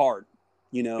it's hard.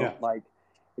 Yeah. Like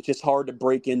it's just hard to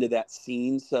break into that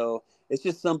scene. So it's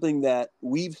just something that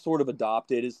we've sort of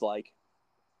adopted. Is like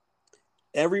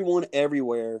everyone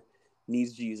everywhere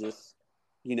needs Jesus.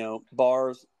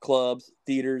 Bars, clubs,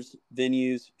 theaters,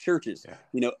 venues, churches,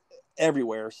 Yeah.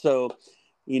 everywhere. So,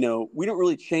 we don't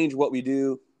really change what we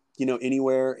do,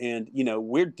 anywhere. And,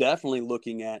 we're definitely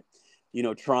looking at,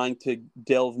 trying to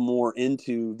delve more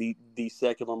into the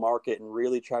secular market and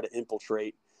really try to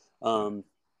infiltrate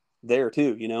there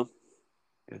too.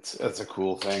 It's a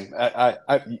cool thing.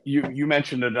 You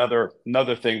mentioned another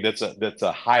thing that's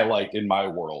a highlight in my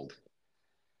world,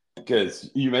 because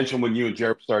you mentioned when you and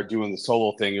Jared started doing the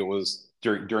solo thing, it was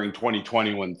during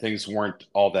 2020 when things weren't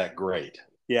all that great.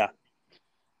 Yeah.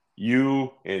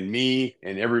 You and me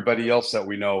and everybody else that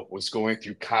we know was going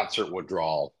through concert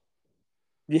withdrawal.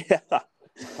 Yeah.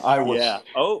 I was, Yeah.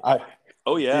 Oh, I,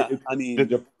 oh yeah. it, I the mean,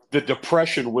 de- the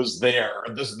depression was there.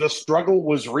 The struggle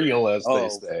was real, as they oh,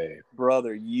 say.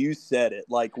 brother, you said it.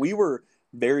 Like we were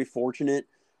very fortunate.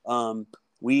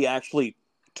 We actually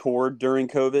toured during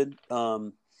COVID,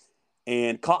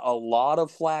 and caught a lot of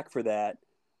flack for that.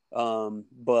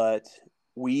 But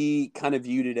we kind of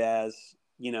viewed it as,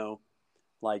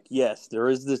 like, yes, there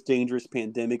is this dangerous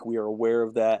pandemic. We are aware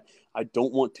of that. I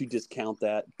don't want to discount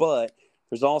that, but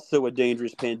there's also a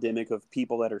dangerous pandemic of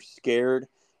people that are scared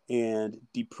and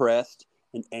depressed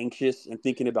and anxious and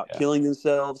thinking about Yeah. killing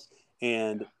themselves.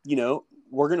 And,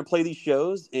 we're going to play these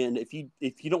shows. And if you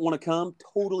don't want to come,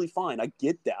 totally fine. I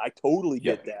get that. I totally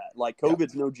get Yep. that. Like Yep.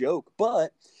 COVID's no joke,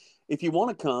 but if you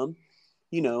want to come,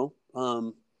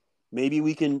 maybe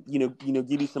we can,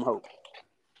 give you some hope.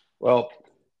 Well,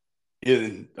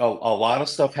 a lot of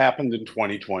stuff happened in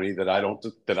 2020 that I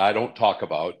don't talk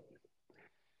about.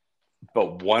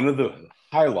 But one of the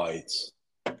highlights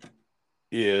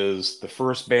is the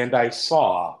first band I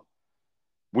saw.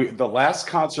 The last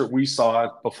concert we saw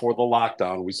before the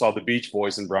lockdown, we saw the Beach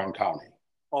Boys in Brown County.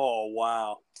 Oh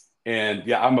wow, And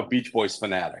yeah, I'm a Beach Boys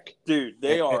fanatic. dude,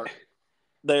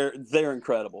 they're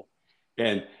incredible.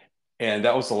 And and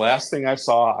that was the last thing I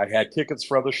saw. I had tickets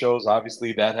for other shows.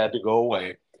 Obviously, that had to go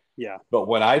away. Yeah. But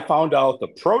when I found out the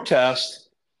protest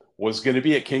was going to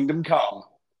be at Kingdom Come,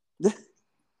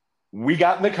 we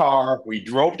got in the car, we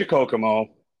drove to Kokomo,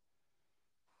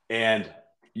 and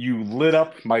you lit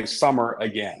up my summer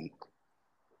again.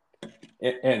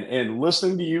 And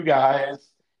listening to you guys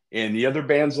and the other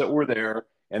bands that were there,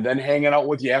 and then hanging out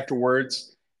with you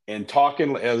afterwards and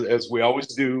talking as we always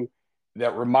do,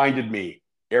 that reminded me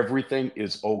everything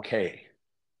is okay.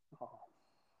 Oh,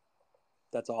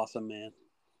 that's awesome, man.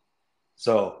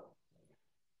 So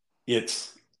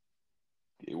it's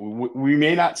we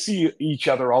may not see each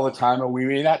other all the time, and we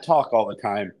may not talk all the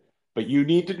time, but you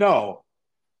need to know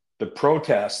the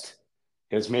protest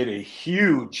has made a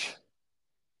huge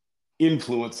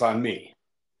influence on me.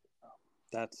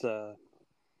 That's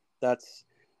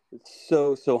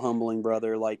so humbling,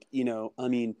 brother. Like, I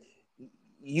mean,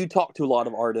 you talk to a lot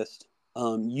of artists.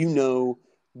 You know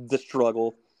the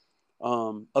struggle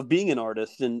of being an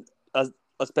artist, and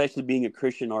especially being a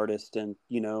Christian artist. And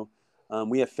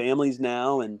we have families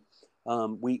now, and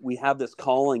we have this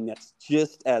calling that's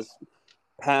just as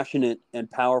passionate and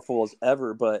powerful as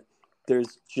ever. But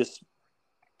there's just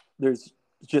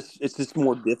it's just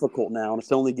more difficult now, and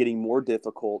it's only getting more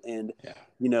difficult. And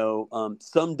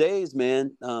some days,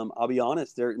 man, I'll be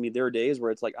honest, there are days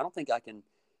where it's like I don't think I can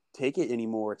take it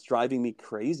anymore. It's driving me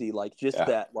crazy. Like just Yeah.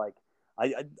 that, like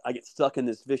I get stuck in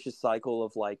this vicious cycle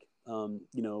of like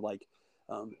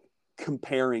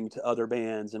comparing to other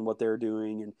bands and what they're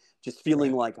doing, and just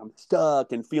feeling like I'm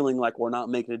stuck and feeling like we're not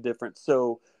making a difference.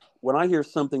 So when I hear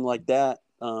something like that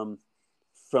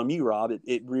from you, Rob,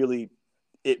 it really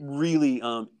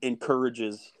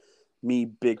encourages me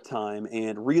big time.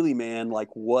 And really, man, like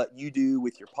what you do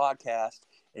with your podcast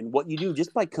and what you do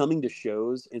just by coming to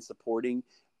shows and supporting,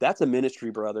 that's a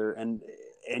ministry, brother. And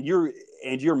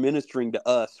you're ministering to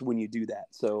us when you do that.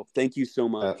 So thank you so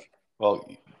much. Well,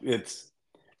 it's,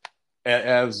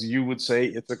 as you would say,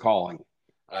 it's a calling.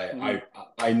 I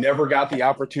never got the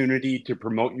opportunity to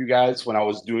promote you guys when I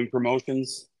was doing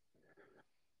promotions,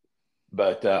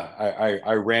 but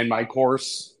I ran my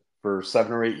course for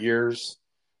 7 or 8 years,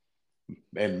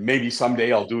 and maybe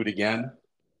someday I'll do it again.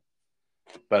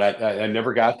 But I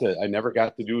never got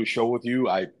to do a show with you.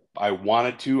 I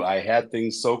wanted to. I had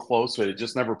things so close, but it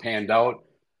just never panned out.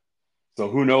 So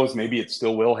who knows? Maybe it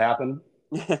still will happen.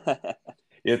 I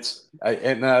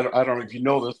don't know if you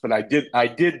know this, but I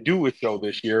did do a show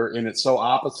this year, and it's so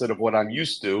opposite of what I'm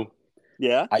used to.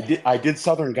 Yeah. I did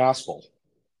Southern gospel.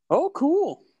 Oh,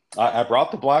 cool. I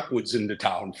brought the Blackwoods into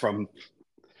town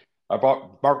I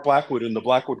brought Mark Blackwood and the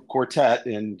Blackwood Quartet,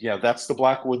 and yeah, that's the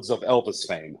Blackwoods of Elvis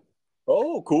fame.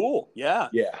 Oh, cool. Yeah.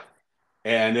 Yeah.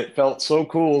 And it felt so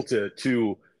cool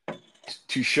to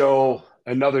show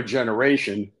another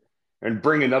generation and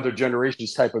bring another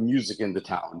generation's type of music into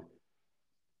town.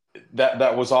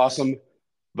 That was awesome,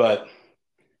 but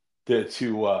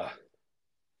to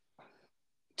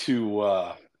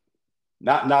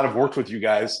not have worked with you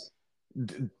guys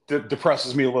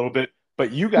depresses me a little bit.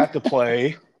 But you got to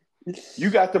play. You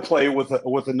got to play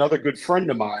with another good friend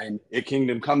of mine at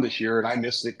Kingdom Come this year, and I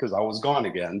missed it because I was gone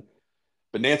again.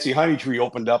 But Nancy Honeytree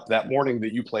opened up that morning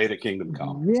that you played at Kingdom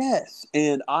Come. Yes,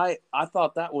 and I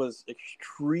thought that was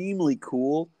extremely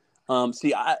cool.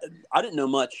 See, I didn't know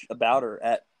much about her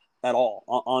at all,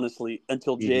 honestly,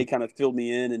 until Jay kind of filled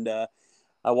me in, and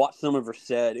I watched some of her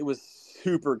set. It was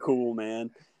super cool,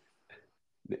 man.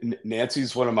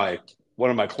 Nancy's one of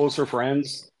my closer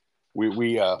friends.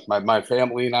 My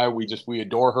family and I, we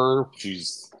adore her.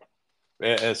 She's,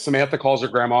 as Samantha calls her,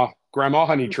 Grandma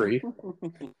Honeytree.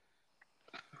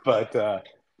 But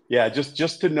yeah,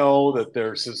 just to know that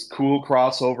there's this cool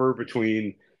crossover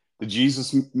between the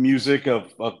Jesus music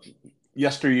of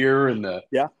yesteryear and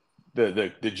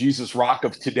the Jesus rock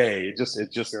of today.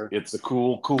 It's a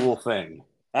cool thing.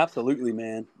 Absolutely,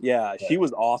 man. Yeah, she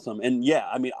was awesome. And yeah,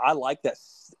 I mean, I like that.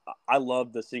 I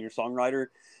love the singer-songwriter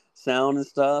sound and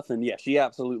stuff. And yeah, she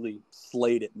absolutely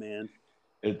slayed it, man.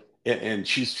 And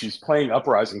she's playing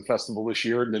Uprising Festival this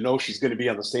year, and to know she's going to be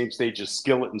on the same stage as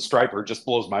Skillet and Striper just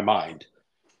blows my mind.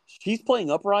 She's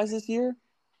playing Uprise this year?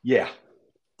 Yeah.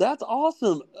 That's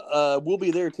awesome. We'll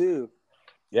be there too.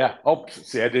 Yeah. Oh,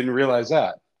 see, I didn't realize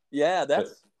that. Yeah,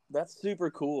 That's super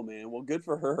cool, man. Well, good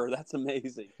for her. That's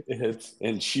amazing.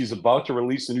 And she's about to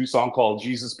release a new song called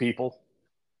Jesus People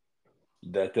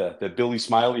that Billy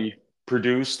Smiley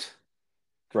produced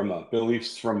from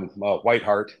Billy's from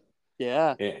Whiteheart,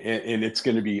 Yeah, and it's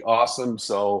going to be awesome.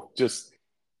 So just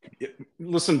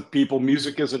listen, people,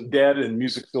 music isn't dead, and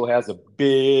music still has a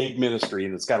big ministry,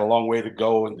 and it's got a long way to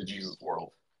go in the Jesus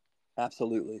world.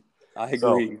 absolutely. I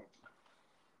So, agree.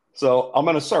 so I'm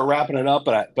going to start wrapping it up,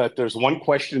 but there's one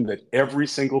question that every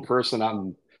single person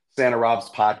on Santa Rob's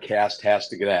podcast has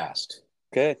to get asked.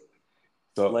 Okay,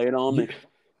 So lay it on me.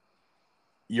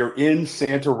 you're in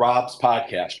Santa Rob's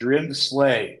podcast. You're in the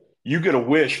sleigh. You get a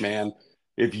wish, man.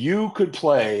 If you could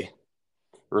play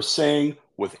or sing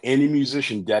with any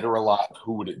musician, dead or alive,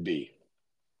 who would it be?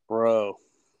 Bro,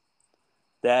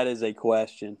 that is a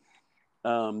question.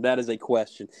 That is a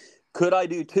question. Could I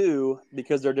do two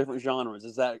because they're different genres?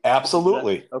 Is that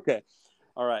Absolutely. okay?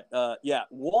 All right. Yeah,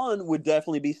 one would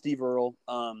definitely be Steve Earle.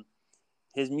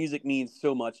 His music means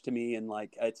so much to me, and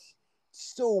like it's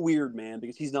so weird, man,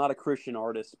 because he's not a Christian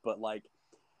artist, but like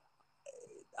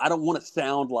I don't want to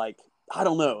sound like I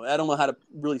don't know. I don't know how to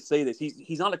really say this.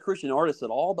 He's not a Christian artist at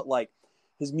all, but like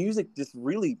his music just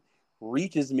really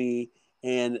reaches me,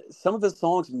 and some of his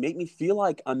songs make me feel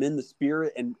like I'm in the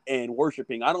spirit and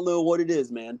worshiping. I don't know what it is,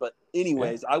 man, but Yeah.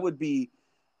 anyways, I would be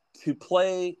to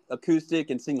play acoustic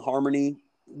and sing harmony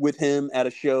with him at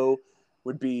a show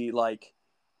would be like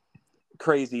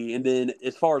crazy. And then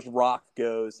as far as rock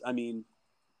goes, I mean,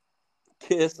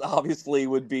 Kiss obviously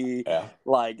would be Yeah.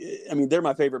 like, I mean, they're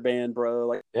my favorite band, bro.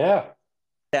 Like Yeah.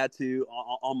 tattoo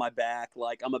on my back.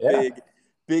 Like I'm a Yeah.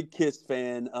 big Kiss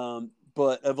fan.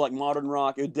 But of like modern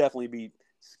rock, it would definitely be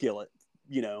Skillet.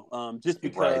 Just Right.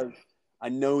 because I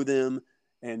know them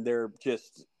and they're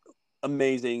just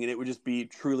amazing, and it would just be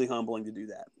truly humbling to do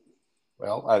that.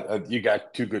 Well, you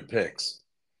got two good picks.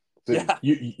 So Yeah.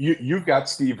 you've got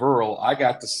Steve Earle. I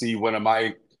got to see one of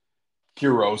my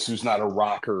heroes who's not a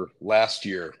rocker last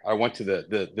year. I went to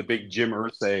the big Jim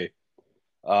Irsay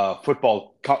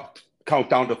football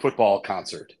countdown to football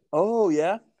concert, Oh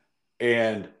yeah.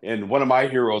 and one of my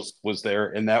heroes was there,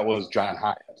 and that was John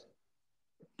Hyatt.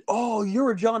 Oh,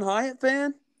 you're a John Hyatt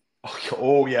fan,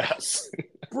 Oh yes.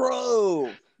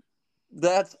 bro.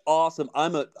 That's awesome.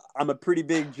 I'm a pretty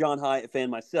big John Hyatt fan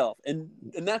myself, and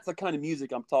that's the kind of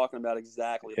music I'm talking about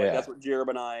exactly. Like Yeah. that's what Jared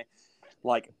and I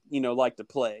like to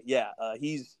play. Yeah,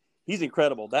 he's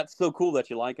incredible. That's so cool that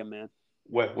you like him, man.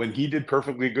 When he did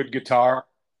perfectly good guitar,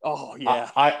 Oh I,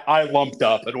 yeah, I lumped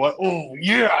up and went, oh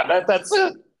yeah, that's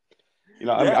it.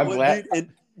 yeah, I'm well, glad. dude, and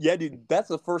yeah, dude, that's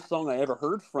the first song I ever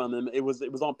heard from him. It was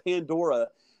on Pandora.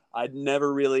 I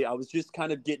was just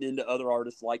kind of getting into other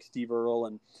artists like Steve Earle,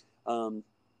 and um,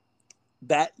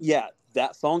 that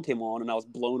song came on, and I was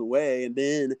blown away. And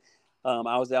then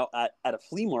I was out at a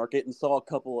flea market and saw a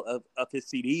couple of his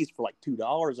CDs for like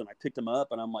 $2, and I picked them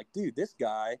up, and I'm like, dude, this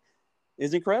guy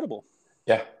is incredible.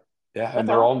 Yeah, yeah, and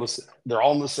That's awesome. they're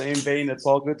all in the same vein. It's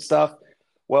all good stuff.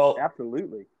 Well,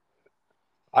 Absolutely.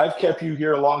 I've kept you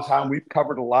here a long time. We've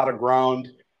covered a lot of ground.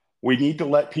 We need to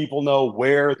let people know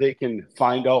where they can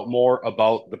find out more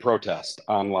about the protest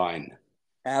online.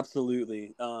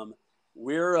 Absolutely.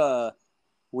 We're uh,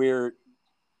 we're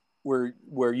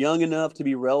we're young enough to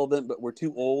be relevant, but we're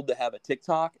too old to have a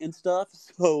TikTok and stuff.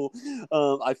 So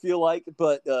I feel like,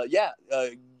 but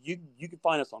you can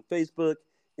find us on Facebook,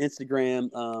 Instagram,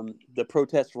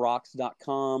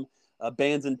 theprotestrocks.com.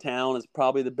 Bands in Town is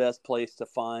probably the best place to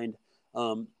find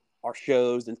our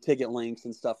shows and ticket links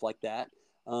and stuff like that.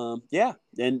 Yeah,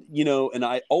 and and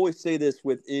I always say this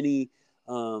with any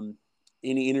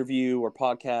interview or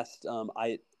podcast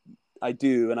I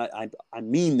do, and I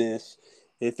mean this.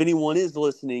 If anyone is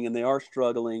listening and they are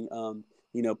struggling,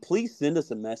 please send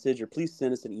us a message or please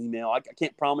send us an email. I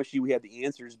can't promise you we have the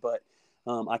answers, but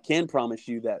I can promise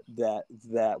you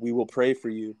that we will pray for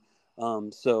you.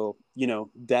 So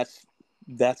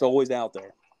that's always out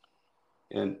there.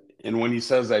 And when he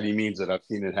says that, he means it. I've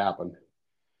seen it happen.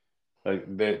 Like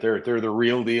they're the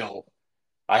real deal.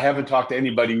 I haven't talked to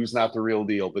anybody who's not the real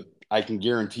deal, but I can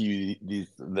guarantee you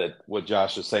that what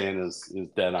Josh is saying is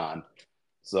dead on.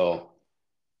 So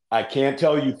I can't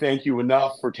tell you thank you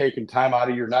enough for taking time out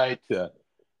of your night to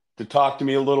talk to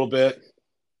me a little bit.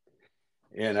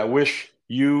 And I wish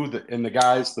you and the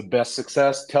guys the best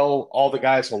success. Tell all the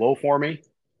guys hello for me.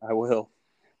 I will.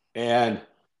 And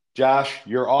Josh,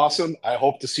 you're awesome. I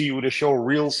hope to see you at a show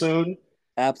real soon. And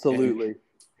Absolutely.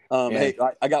 and Hey,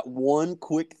 I got one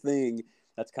quick thing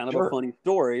that's kind of a sure, funny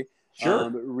story sure.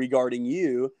 regarding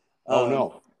you. Oh Um,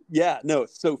 no. yeah, no.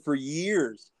 So for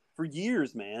years,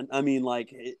 man. I mean,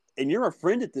 like, and you're a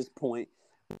friend at this point.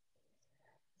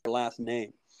 last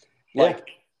name, Yeah.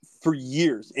 for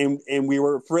years, and we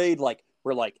were afraid.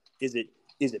 We're like, is it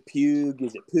Pug?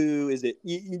 Is it Pooh? Is it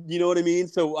you know what I mean?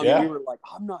 So I mean, we were like,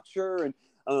 I'm not sure, and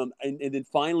then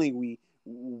finally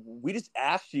we just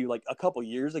asked you like a couple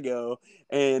years ago,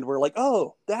 and we're like,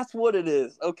 oh, that's what it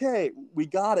is. Okay, we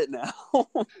got it now.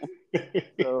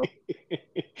 So,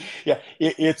 Yeah,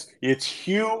 it's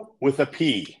Hugh with a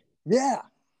P. yeah,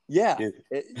 yeah,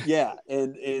 It- yeah,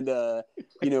 and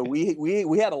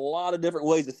we had a lot of different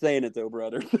ways of saying it though,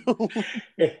 brother.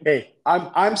 hey,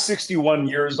 I'm 61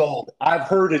 years old. I've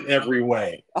heard it every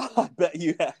way. I bet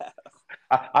you have.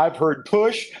 I've heard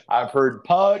push. I've heard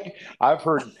pug. I've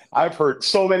heard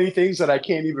so many things that I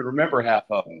can't even remember half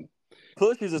of them.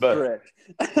 Push is a But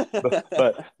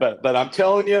stretch. but I'm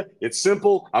telling you, it's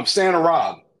simple. I'm Santa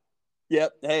Rob.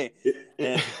 Yep. Hey,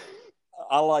 and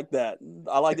I like that.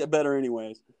 I like that better,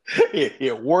 anyways.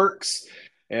 It works.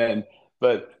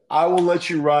 But I will let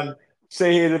you run.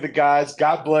 Say hey to the guys.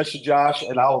 God bless you, Josh,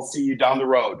 and I will see you down the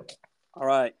road. All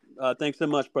right. Thanks so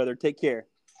much, brother. Take care.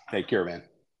 Take care, man.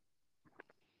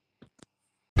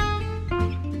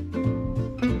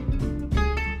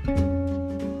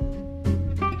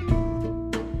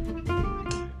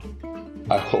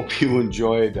 I hope you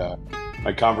enjoyed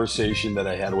my conversation that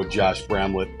I had with Josh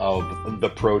Bramlett of The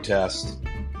Protest.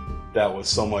 That was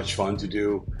so much fun to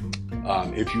do.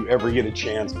 If you ever get a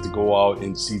chance to go out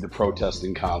and see The Protest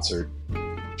in concert,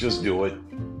 just do it.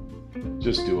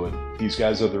 Just do it. These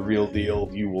guys are the real deal.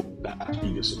 You will not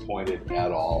be disappointed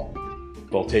at all.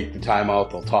 They'll take the time out.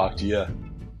 They'll talk to you,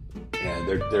 and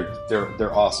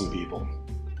they're awesome people.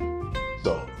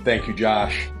 So thank you,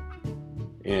 Josh,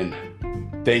 and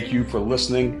thank you for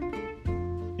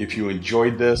listening. If you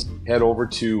enjoyed this, head over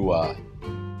to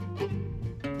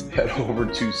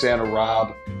Santa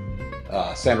Rob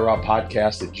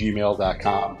Podcast at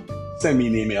gmail.com. Send me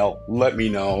an email. Let me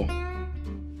know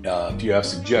if you have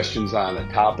suggestions on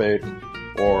a topic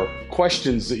or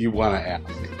questions that you want to ask.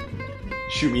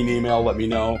 Shoot me an email. Let me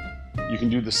know. You can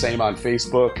do the same on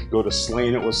Facebook. Go to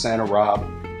Slaying It with Santa Rob.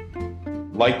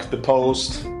 Like the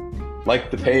post.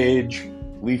 Like the page.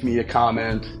 Leave me a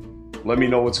comment. Let me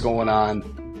know what's going on.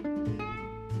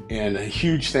 And a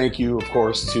huge thank you, of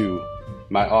course, to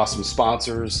my awesome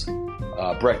sponsors,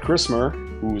 Brett Chrismer,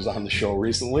 who was on the show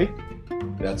recently.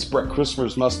 That's Brett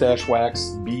Chrismer's Mustache Wax,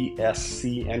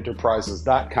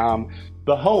 bscenterprises.com,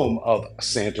 the home of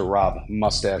Santa Rob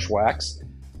Mustache Wax,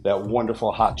 that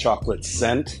wonderful hot chocolate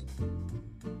scent.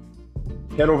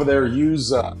 Head over there,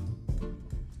 use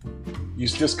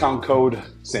discount code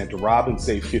Santa Rob and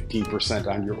save 15%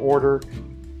 on your order.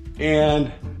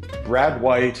 And Brad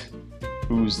White,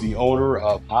 who's the owner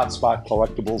of Hotspot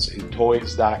Collectibles and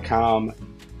Toys.com.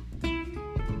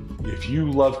 If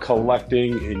you love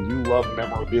collecting and you love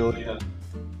memorabilia,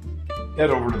 head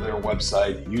over to their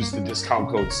website, use the discount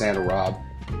code Santa Rob,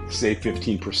 save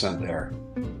 15% there.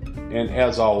 And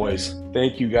as always,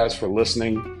 thank you guys for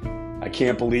listening. I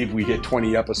can't believe we hit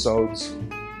 20 episodes.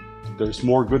 There's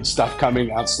more good stuff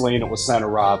coming on Slaying It with Santa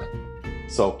Rob.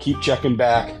 So keep checking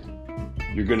back.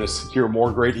 You're going to hear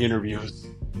more great interviews.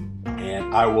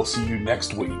 And I will see you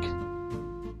next week.